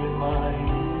 ringing in my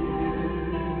ears.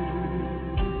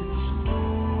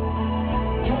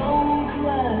 Don't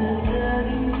cry,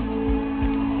 Daddy.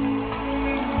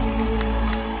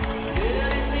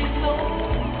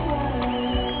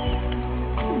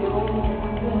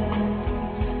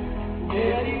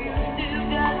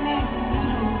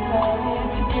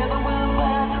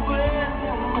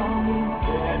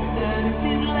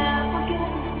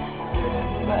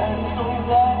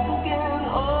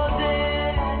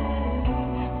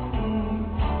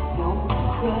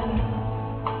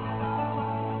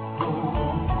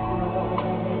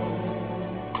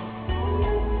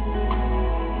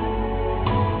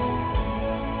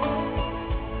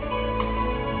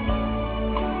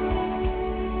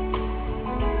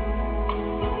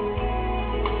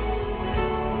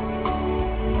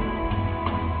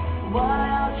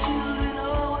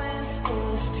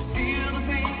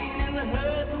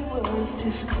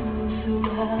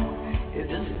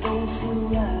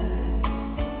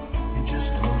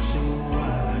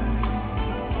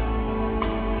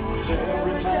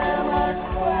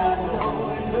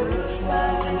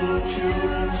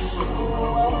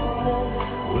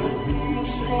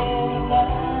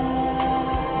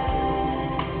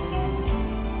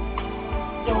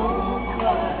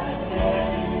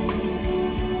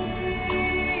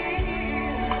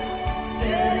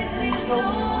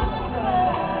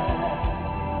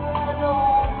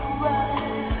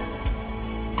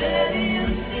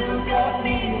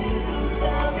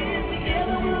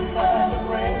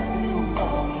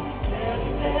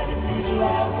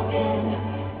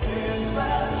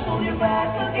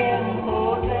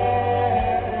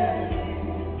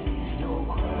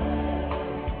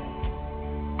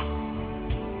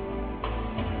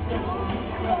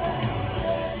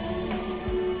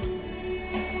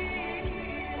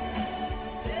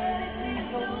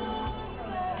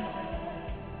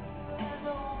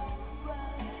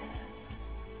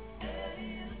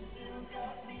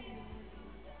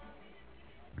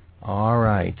 All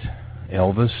right,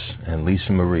 Elvis and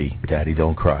Lisa Marie, Daddy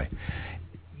Don't Cry.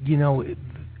 You know,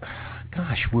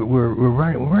 gosh, we're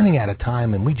running out of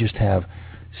time, and we just have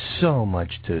so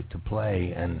much to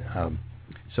play, and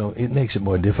so it makes it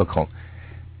more difficult.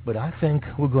 But I think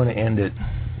we're going to end it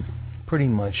pretty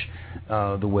much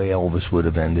the way Elvis would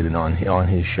have ended it on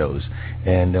his shows.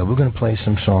 And we're going to play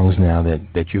some songs now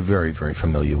that you're very, very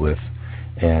familiar with.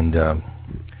 And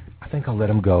I think I'll let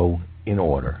them go in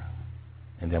order.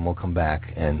 And then we'll come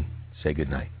back and say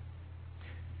goodnight.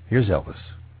 Here's Elvis.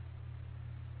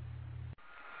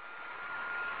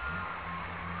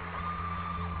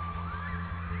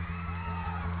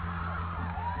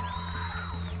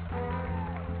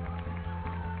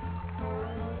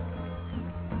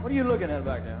 What are you looking at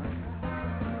back there?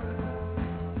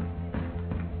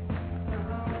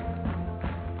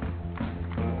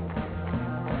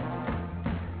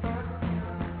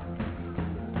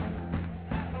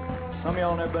 Some of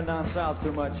y'all never been down south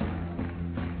too much.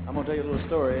 I'm going to tell you a little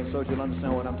story so that you'll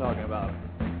understand what I'm talking about.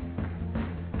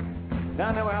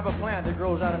 Down there we have a plant that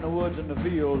grows out in the woods and the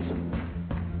fields. And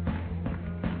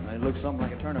it looks something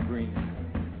like a turnip green.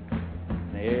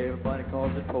 And everybody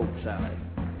calls it poke salad.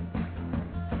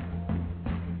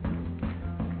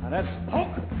 Now that's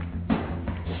poke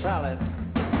salad.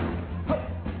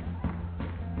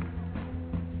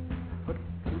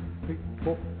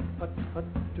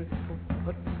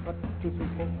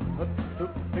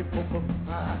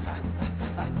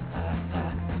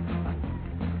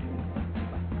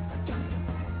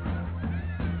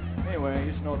 Anyway, I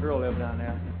used to know a girl lived down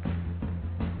there.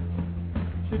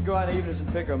 She'd go out in the evenings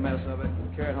and pick her a mess of it,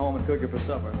 carry it home and cook it for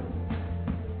supper.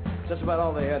 Just about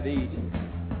all they had to eat.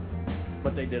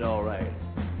 But they did all right.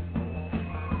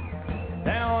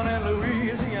 Down in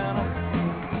Louisiana,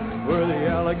 where the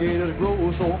alligators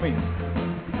grow so mean,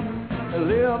 there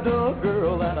lived a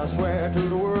girl that I swear to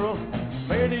the world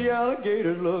made the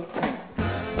alligators look pink.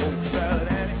 Poke salad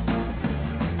Annie,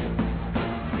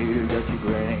 you got your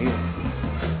granny.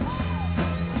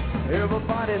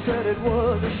 Everybody said it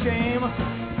was a shame,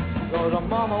 cause her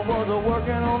mama was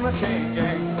working on the chain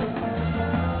gang.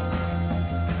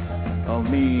 A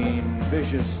mean,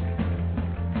 vicious,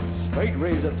 straight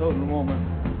razor-toting woman.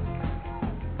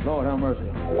 Lord have mercy.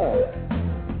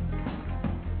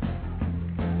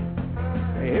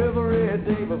 Every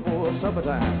day before supper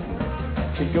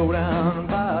time, she'd go down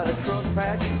by the truck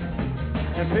patch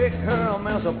and pick her a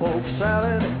mess of poke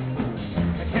salad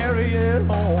and carry it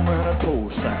home in a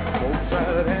toast sack. Poke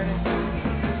salad, Annie,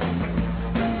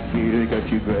 you got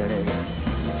your granny.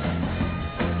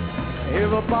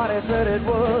 Everybody said it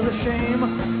was a shame,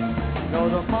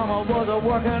 cause her mama was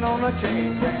working on the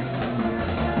chain gang.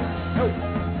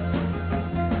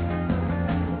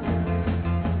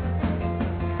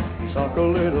 Suck a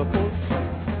little poke.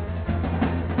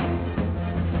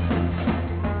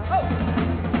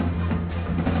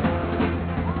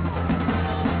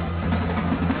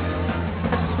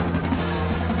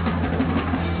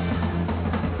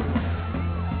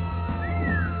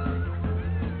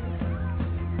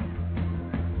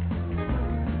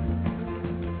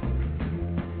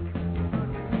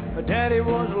 Her daddy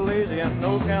was lazy and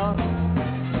no count,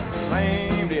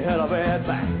 claimed he had a bad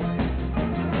back.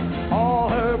 All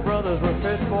her brothers were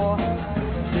fit for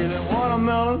stealing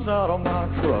watermelons out of my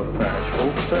truck patch.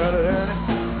 Poke salad, Annie,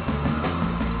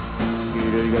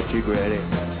 you got your granny.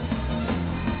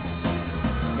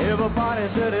 Everybody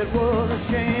said it was a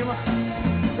shame,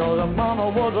 cause her mama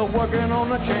was working on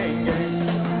the chain gang.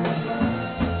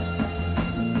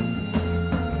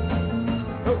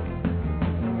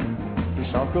 You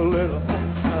suck a little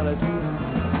poke salad, you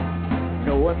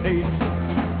know what needs.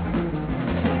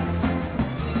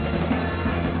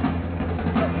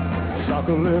 Suck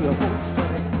a little poke salad.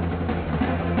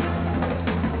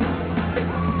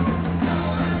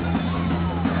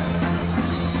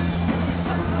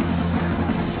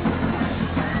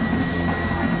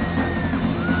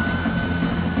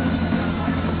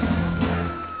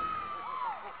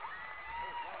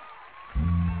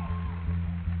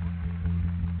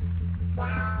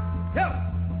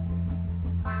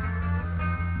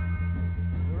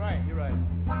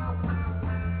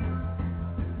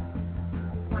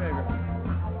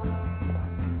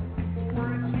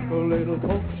 little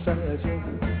post-sage.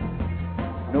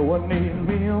 No one needs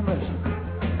me a message.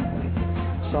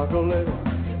 Suck a little.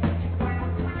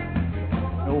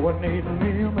 No one needs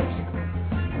me a message.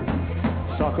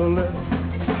 Suck a little.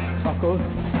 Suck a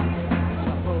little.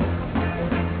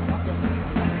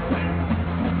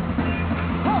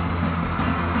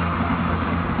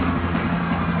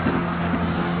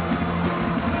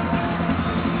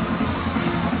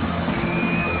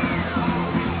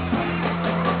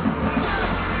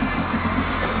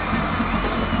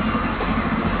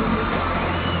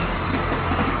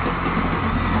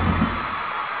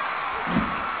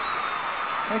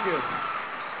 Thank you.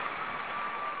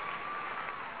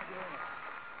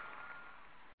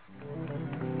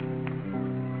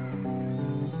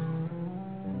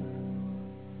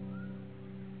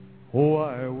 Oh,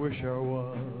 I wish I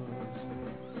was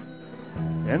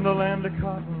in the land of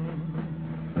cotton.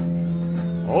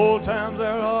 Old times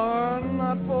there are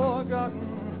not forgotten.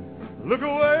 Look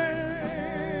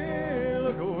away,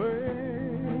 look away,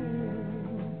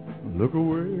 look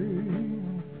away,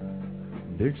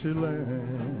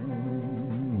 Dixieland.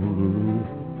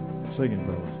 Singing,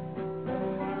 fellas.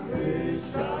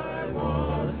 Wish I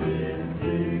was in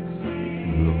Dixie,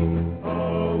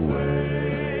 away,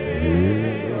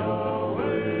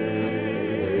 away,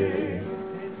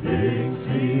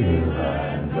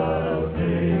 Dixieland of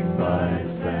big fine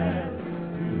sand,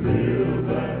 live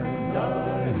and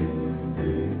die in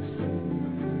Dixie.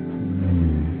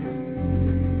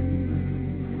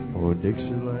 Oh,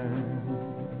 Dixieland,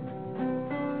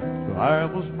 I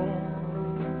was born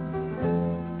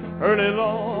early,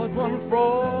 Lord, one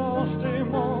frosty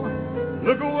morn.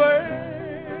 Look away,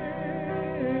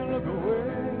 look away,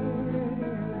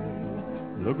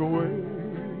 look away,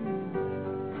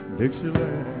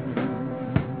 Dixieland.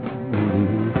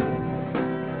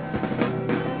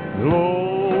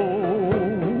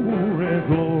 Glory,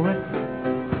 glory,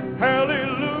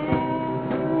 hallelujah.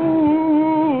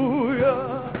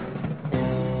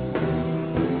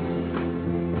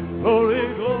 Glory,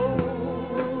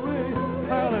 glory,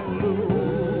 hallelujah.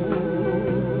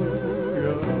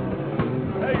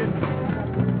 Hey.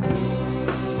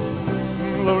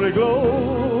 Glory,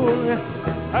 glory,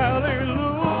 hallelujah.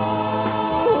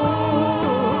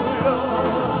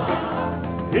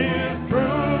 His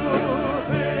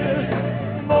truth is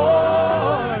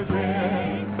marching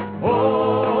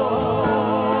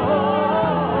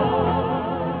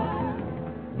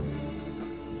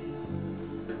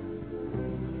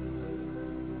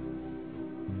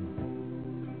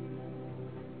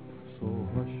So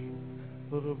hush,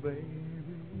 little baby,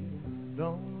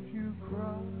 don't you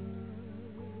cry.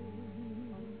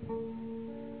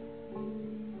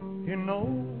 You know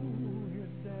your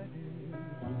daddy's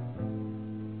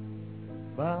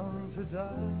bound to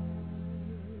die.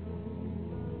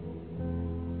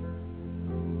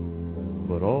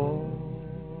 But all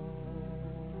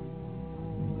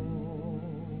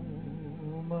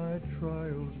my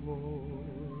trials, Lord,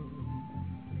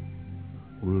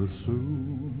 will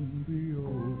soon be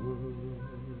over.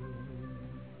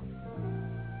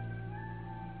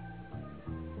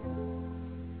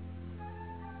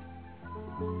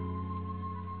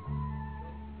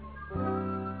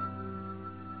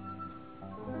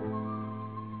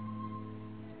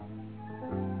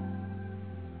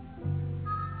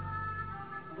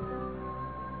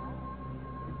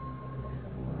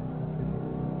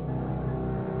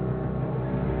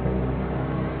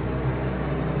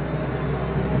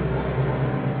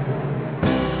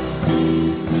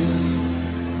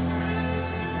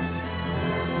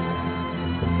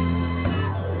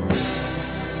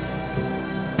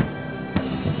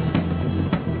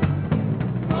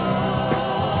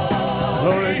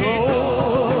 Glory,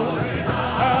 glory,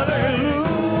 hallelujah.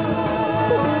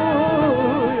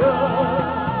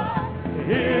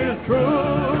 His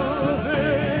truth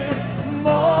is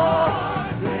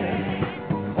marching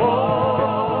on.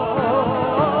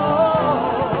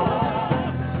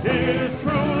 His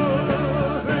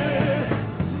truth is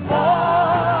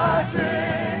marching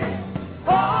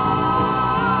on.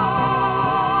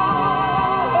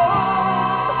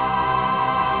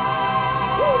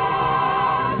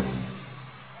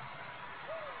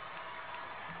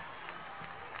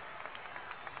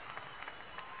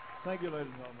 Thank you, ladies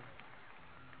and gentlemen.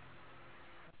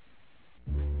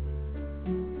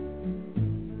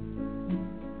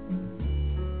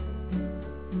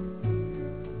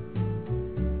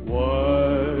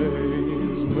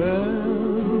 Wise men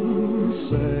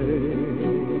say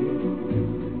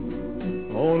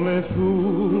only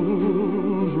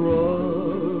fools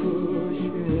rush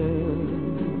in,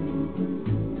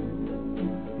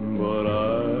 but I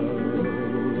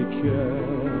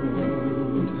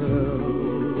can't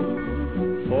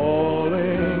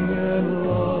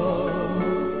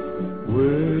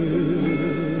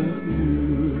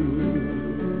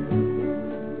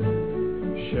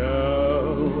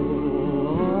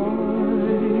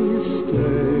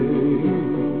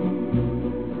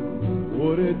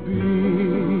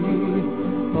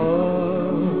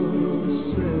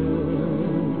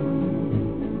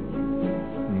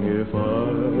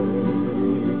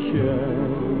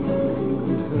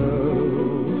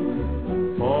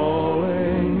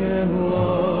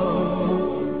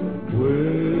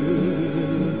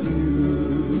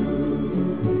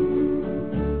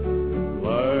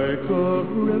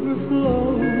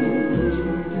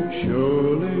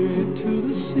surely to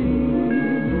the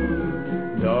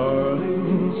sea,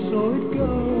 darling, so it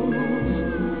goes.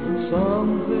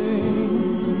 Some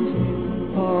things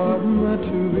are meant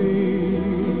to be.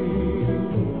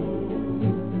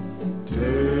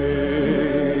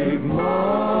 Take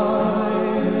my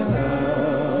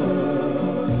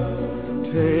hand,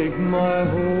 take my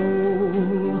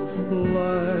whole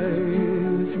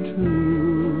life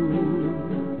too,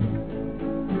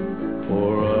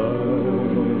 for I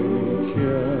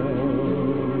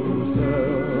can't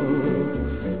help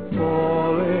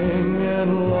falling in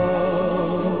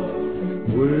love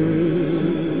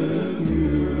with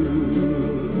you.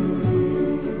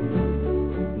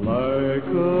 Like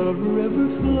a river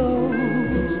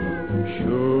flows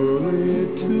surely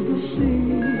to the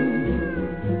sea,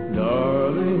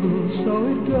 darling, so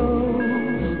it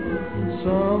goes.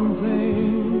 Some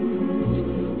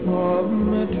things are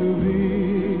meant to be.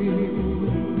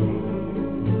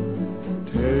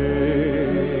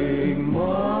 Take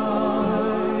my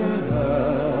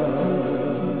hand,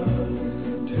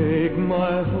 take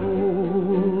my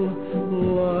whole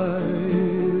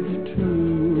life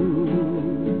too,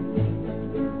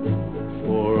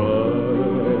 for I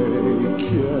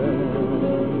can't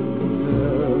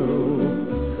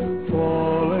help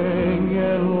falling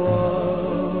in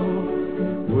love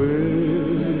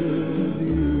with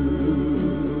you,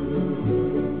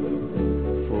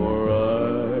 for I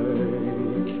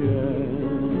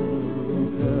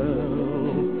can't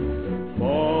help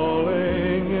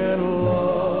falling in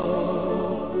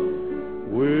love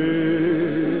with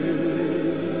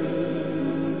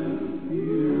you.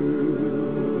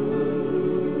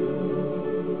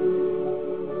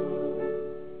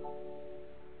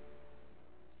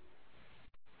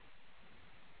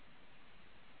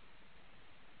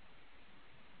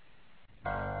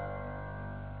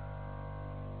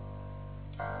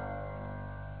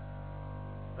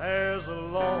 There's a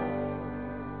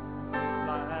long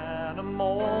line of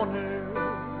mourners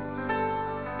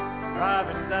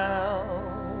driving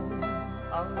down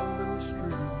our little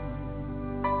street.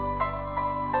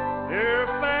 They're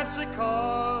fancy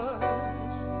cars,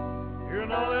 you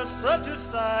know, they're such a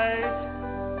sight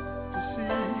to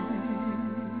see.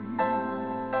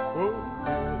 Oh,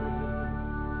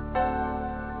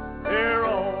 they're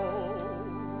all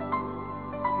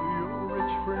your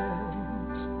rich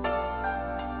friends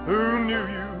who knew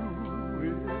you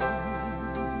in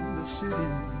the city.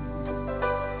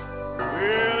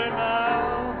 Well, and now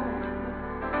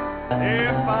they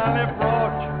finally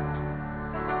brought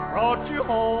you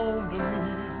home to me.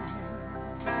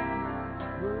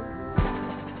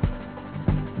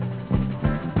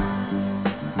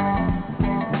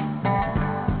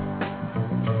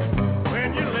 When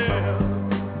you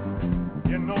left,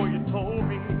 you know you told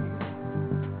me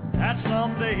that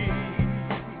someday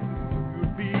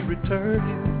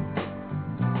returning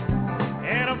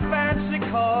in a fancy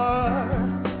car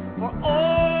for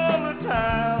all the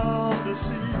town to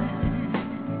see.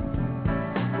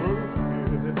 Oh,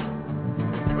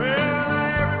 yeah. Well,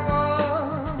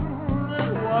 everyone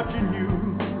is watching you.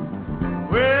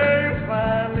 Well, you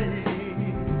finally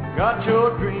got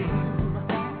your dream.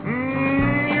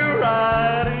 You're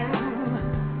riding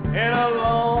in a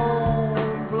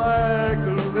long black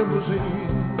limousine.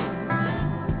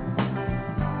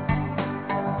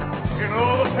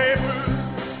 All the papers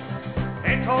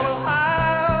ain't told us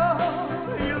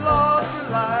how you lost your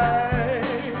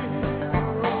life.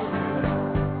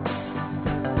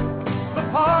 The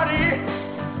party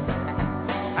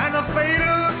and the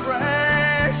fatal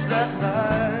crash that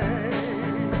night.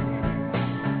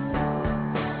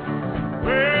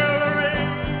 Well, the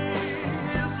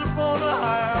race upon the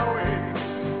highway,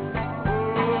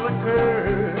 oh, the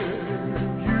curve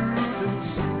you didn't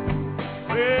see.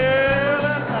 Well,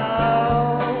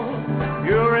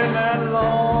 you're in that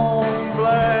long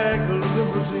black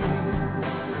limousine.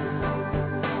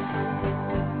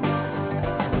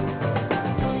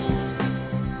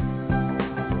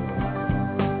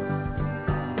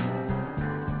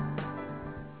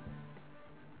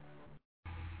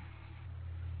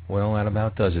 Well, that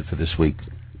about does it for this week.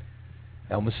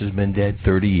 Elvis has been dead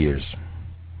 30 years.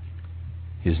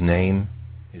 His name,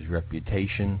 his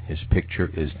reputation, his picture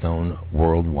is known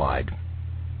worldwide.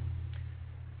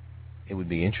 It would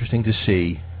be interesting to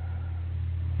see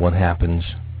what happens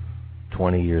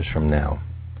 20 years from now,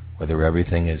 whether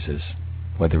everything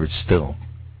whether it's still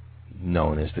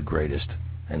known as the greatest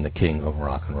and the king of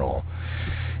rock and roll.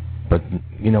 But,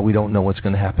 you know, we don't know what's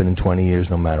going to happen in 20 years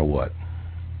no matter what.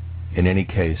 In any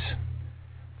case,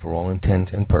 for all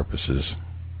intent and purposes,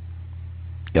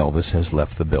 Elvis has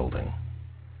left the building.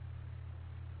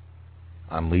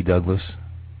 I'm Lee Douglas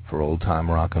for old time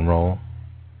rock and roll,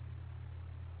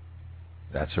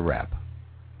 that's a wrap.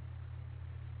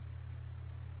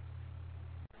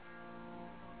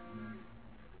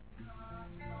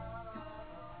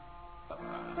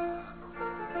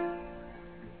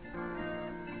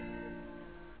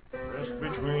 Rest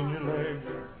between your legs.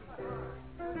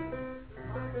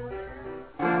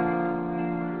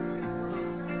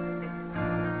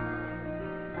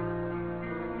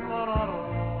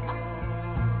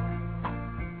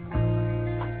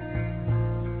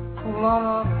 La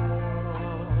la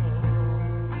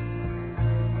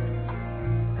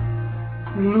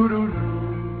loo doo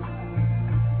doo.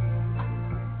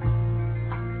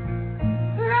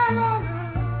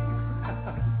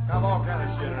 Have all kind of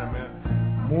shit in a minute.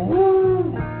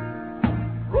 Woo!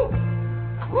 Woo!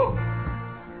 Woo!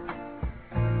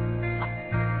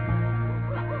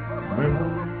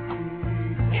 Memory,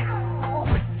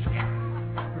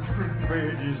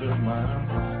 pages of my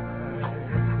mind.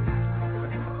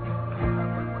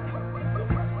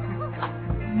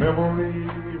 Memory,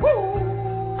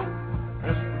 woo!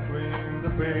 That's between the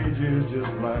pages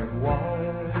just like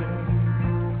wine.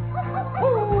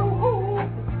 Woo!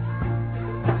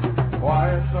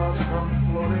 Quiet thoughts come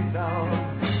floating down,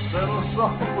 settle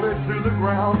softly to the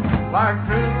ground, like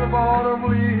thin of autumn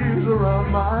leaves around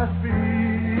my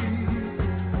feet.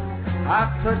 I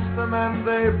touch them and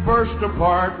they burst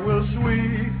apart with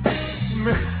sweet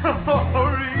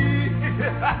memory.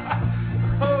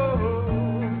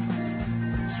 Oh,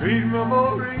 sweet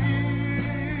memory.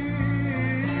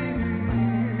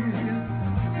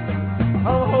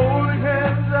 I'm holding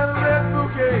hands and red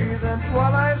bouquets and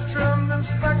twilights trimmed in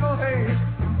speckled haze,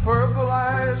 purple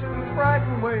eyes and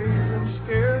frightened ways and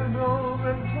scared nose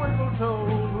and twinkle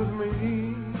toes with me.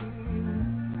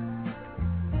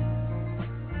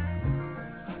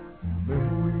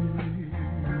 Memories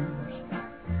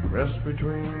rest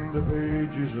between the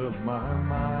pages of my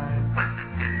mind.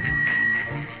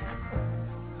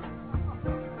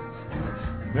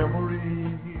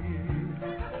 Memories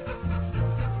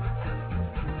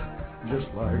just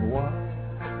like wine.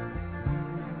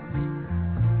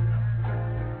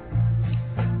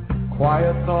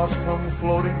 Quiet thoughts come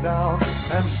floating down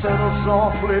and settle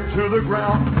softly to the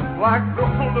ground, like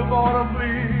gold of autumn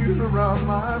leaves around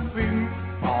my feet.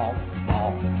 Oh,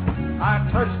 oh. I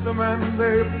touch them and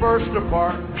they burst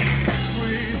apart.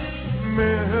 Sweet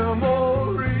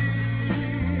memories,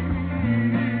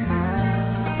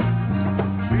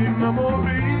 sweet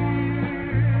memories.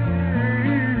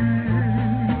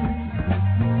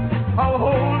 I'm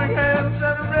holding hands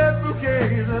and red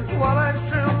bouquets and twilight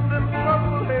trimmed in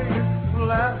purple haze,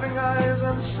 laughing eyes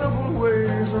and simple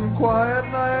ways and quiet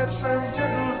nights and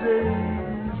gentle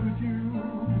days with you.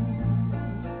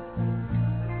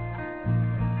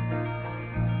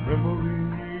 Memory,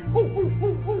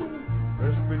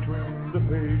 rest between the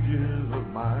pages of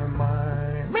my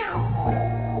mind.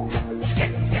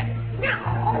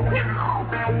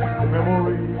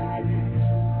 Memory,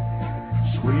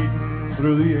 sweeten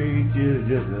through the ages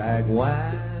just like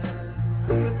wine.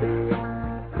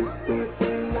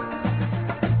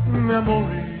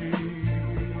 Memory,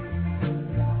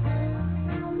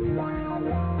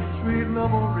 sweet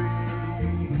memory.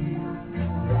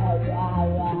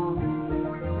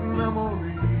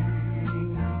 Memory,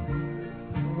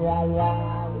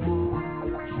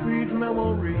 sweet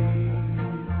memory.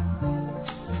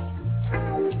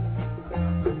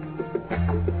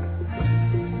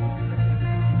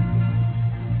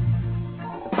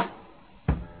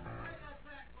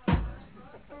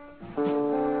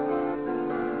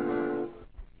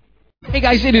 Hey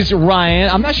guys, it is Ryan.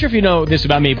 I'm not sure if you know this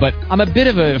about me, but I'm a bit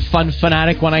of a fun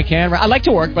fanatic when I can. I like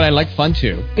to work, but I like fun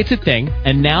too. It's a thing.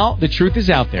 And now the truth is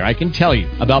out there. I can tell you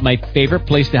about my favorite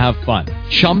place to have fun.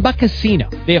 Chumba Casino.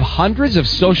 They have hundreds of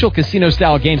social casino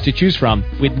style games to choose from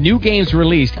with new games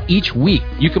released each week.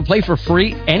 You can play for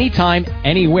free anytime,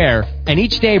 anywhere. And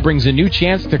each day brings a new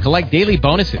chance to collect daily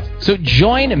bonuses. So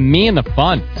join me in the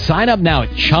fun. Sign up now at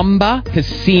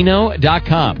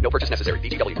ChumbaCasino.com. No purchase necessary.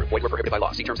 VGW Group. Void where prohibited by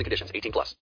law. See terms and conditions. 18+.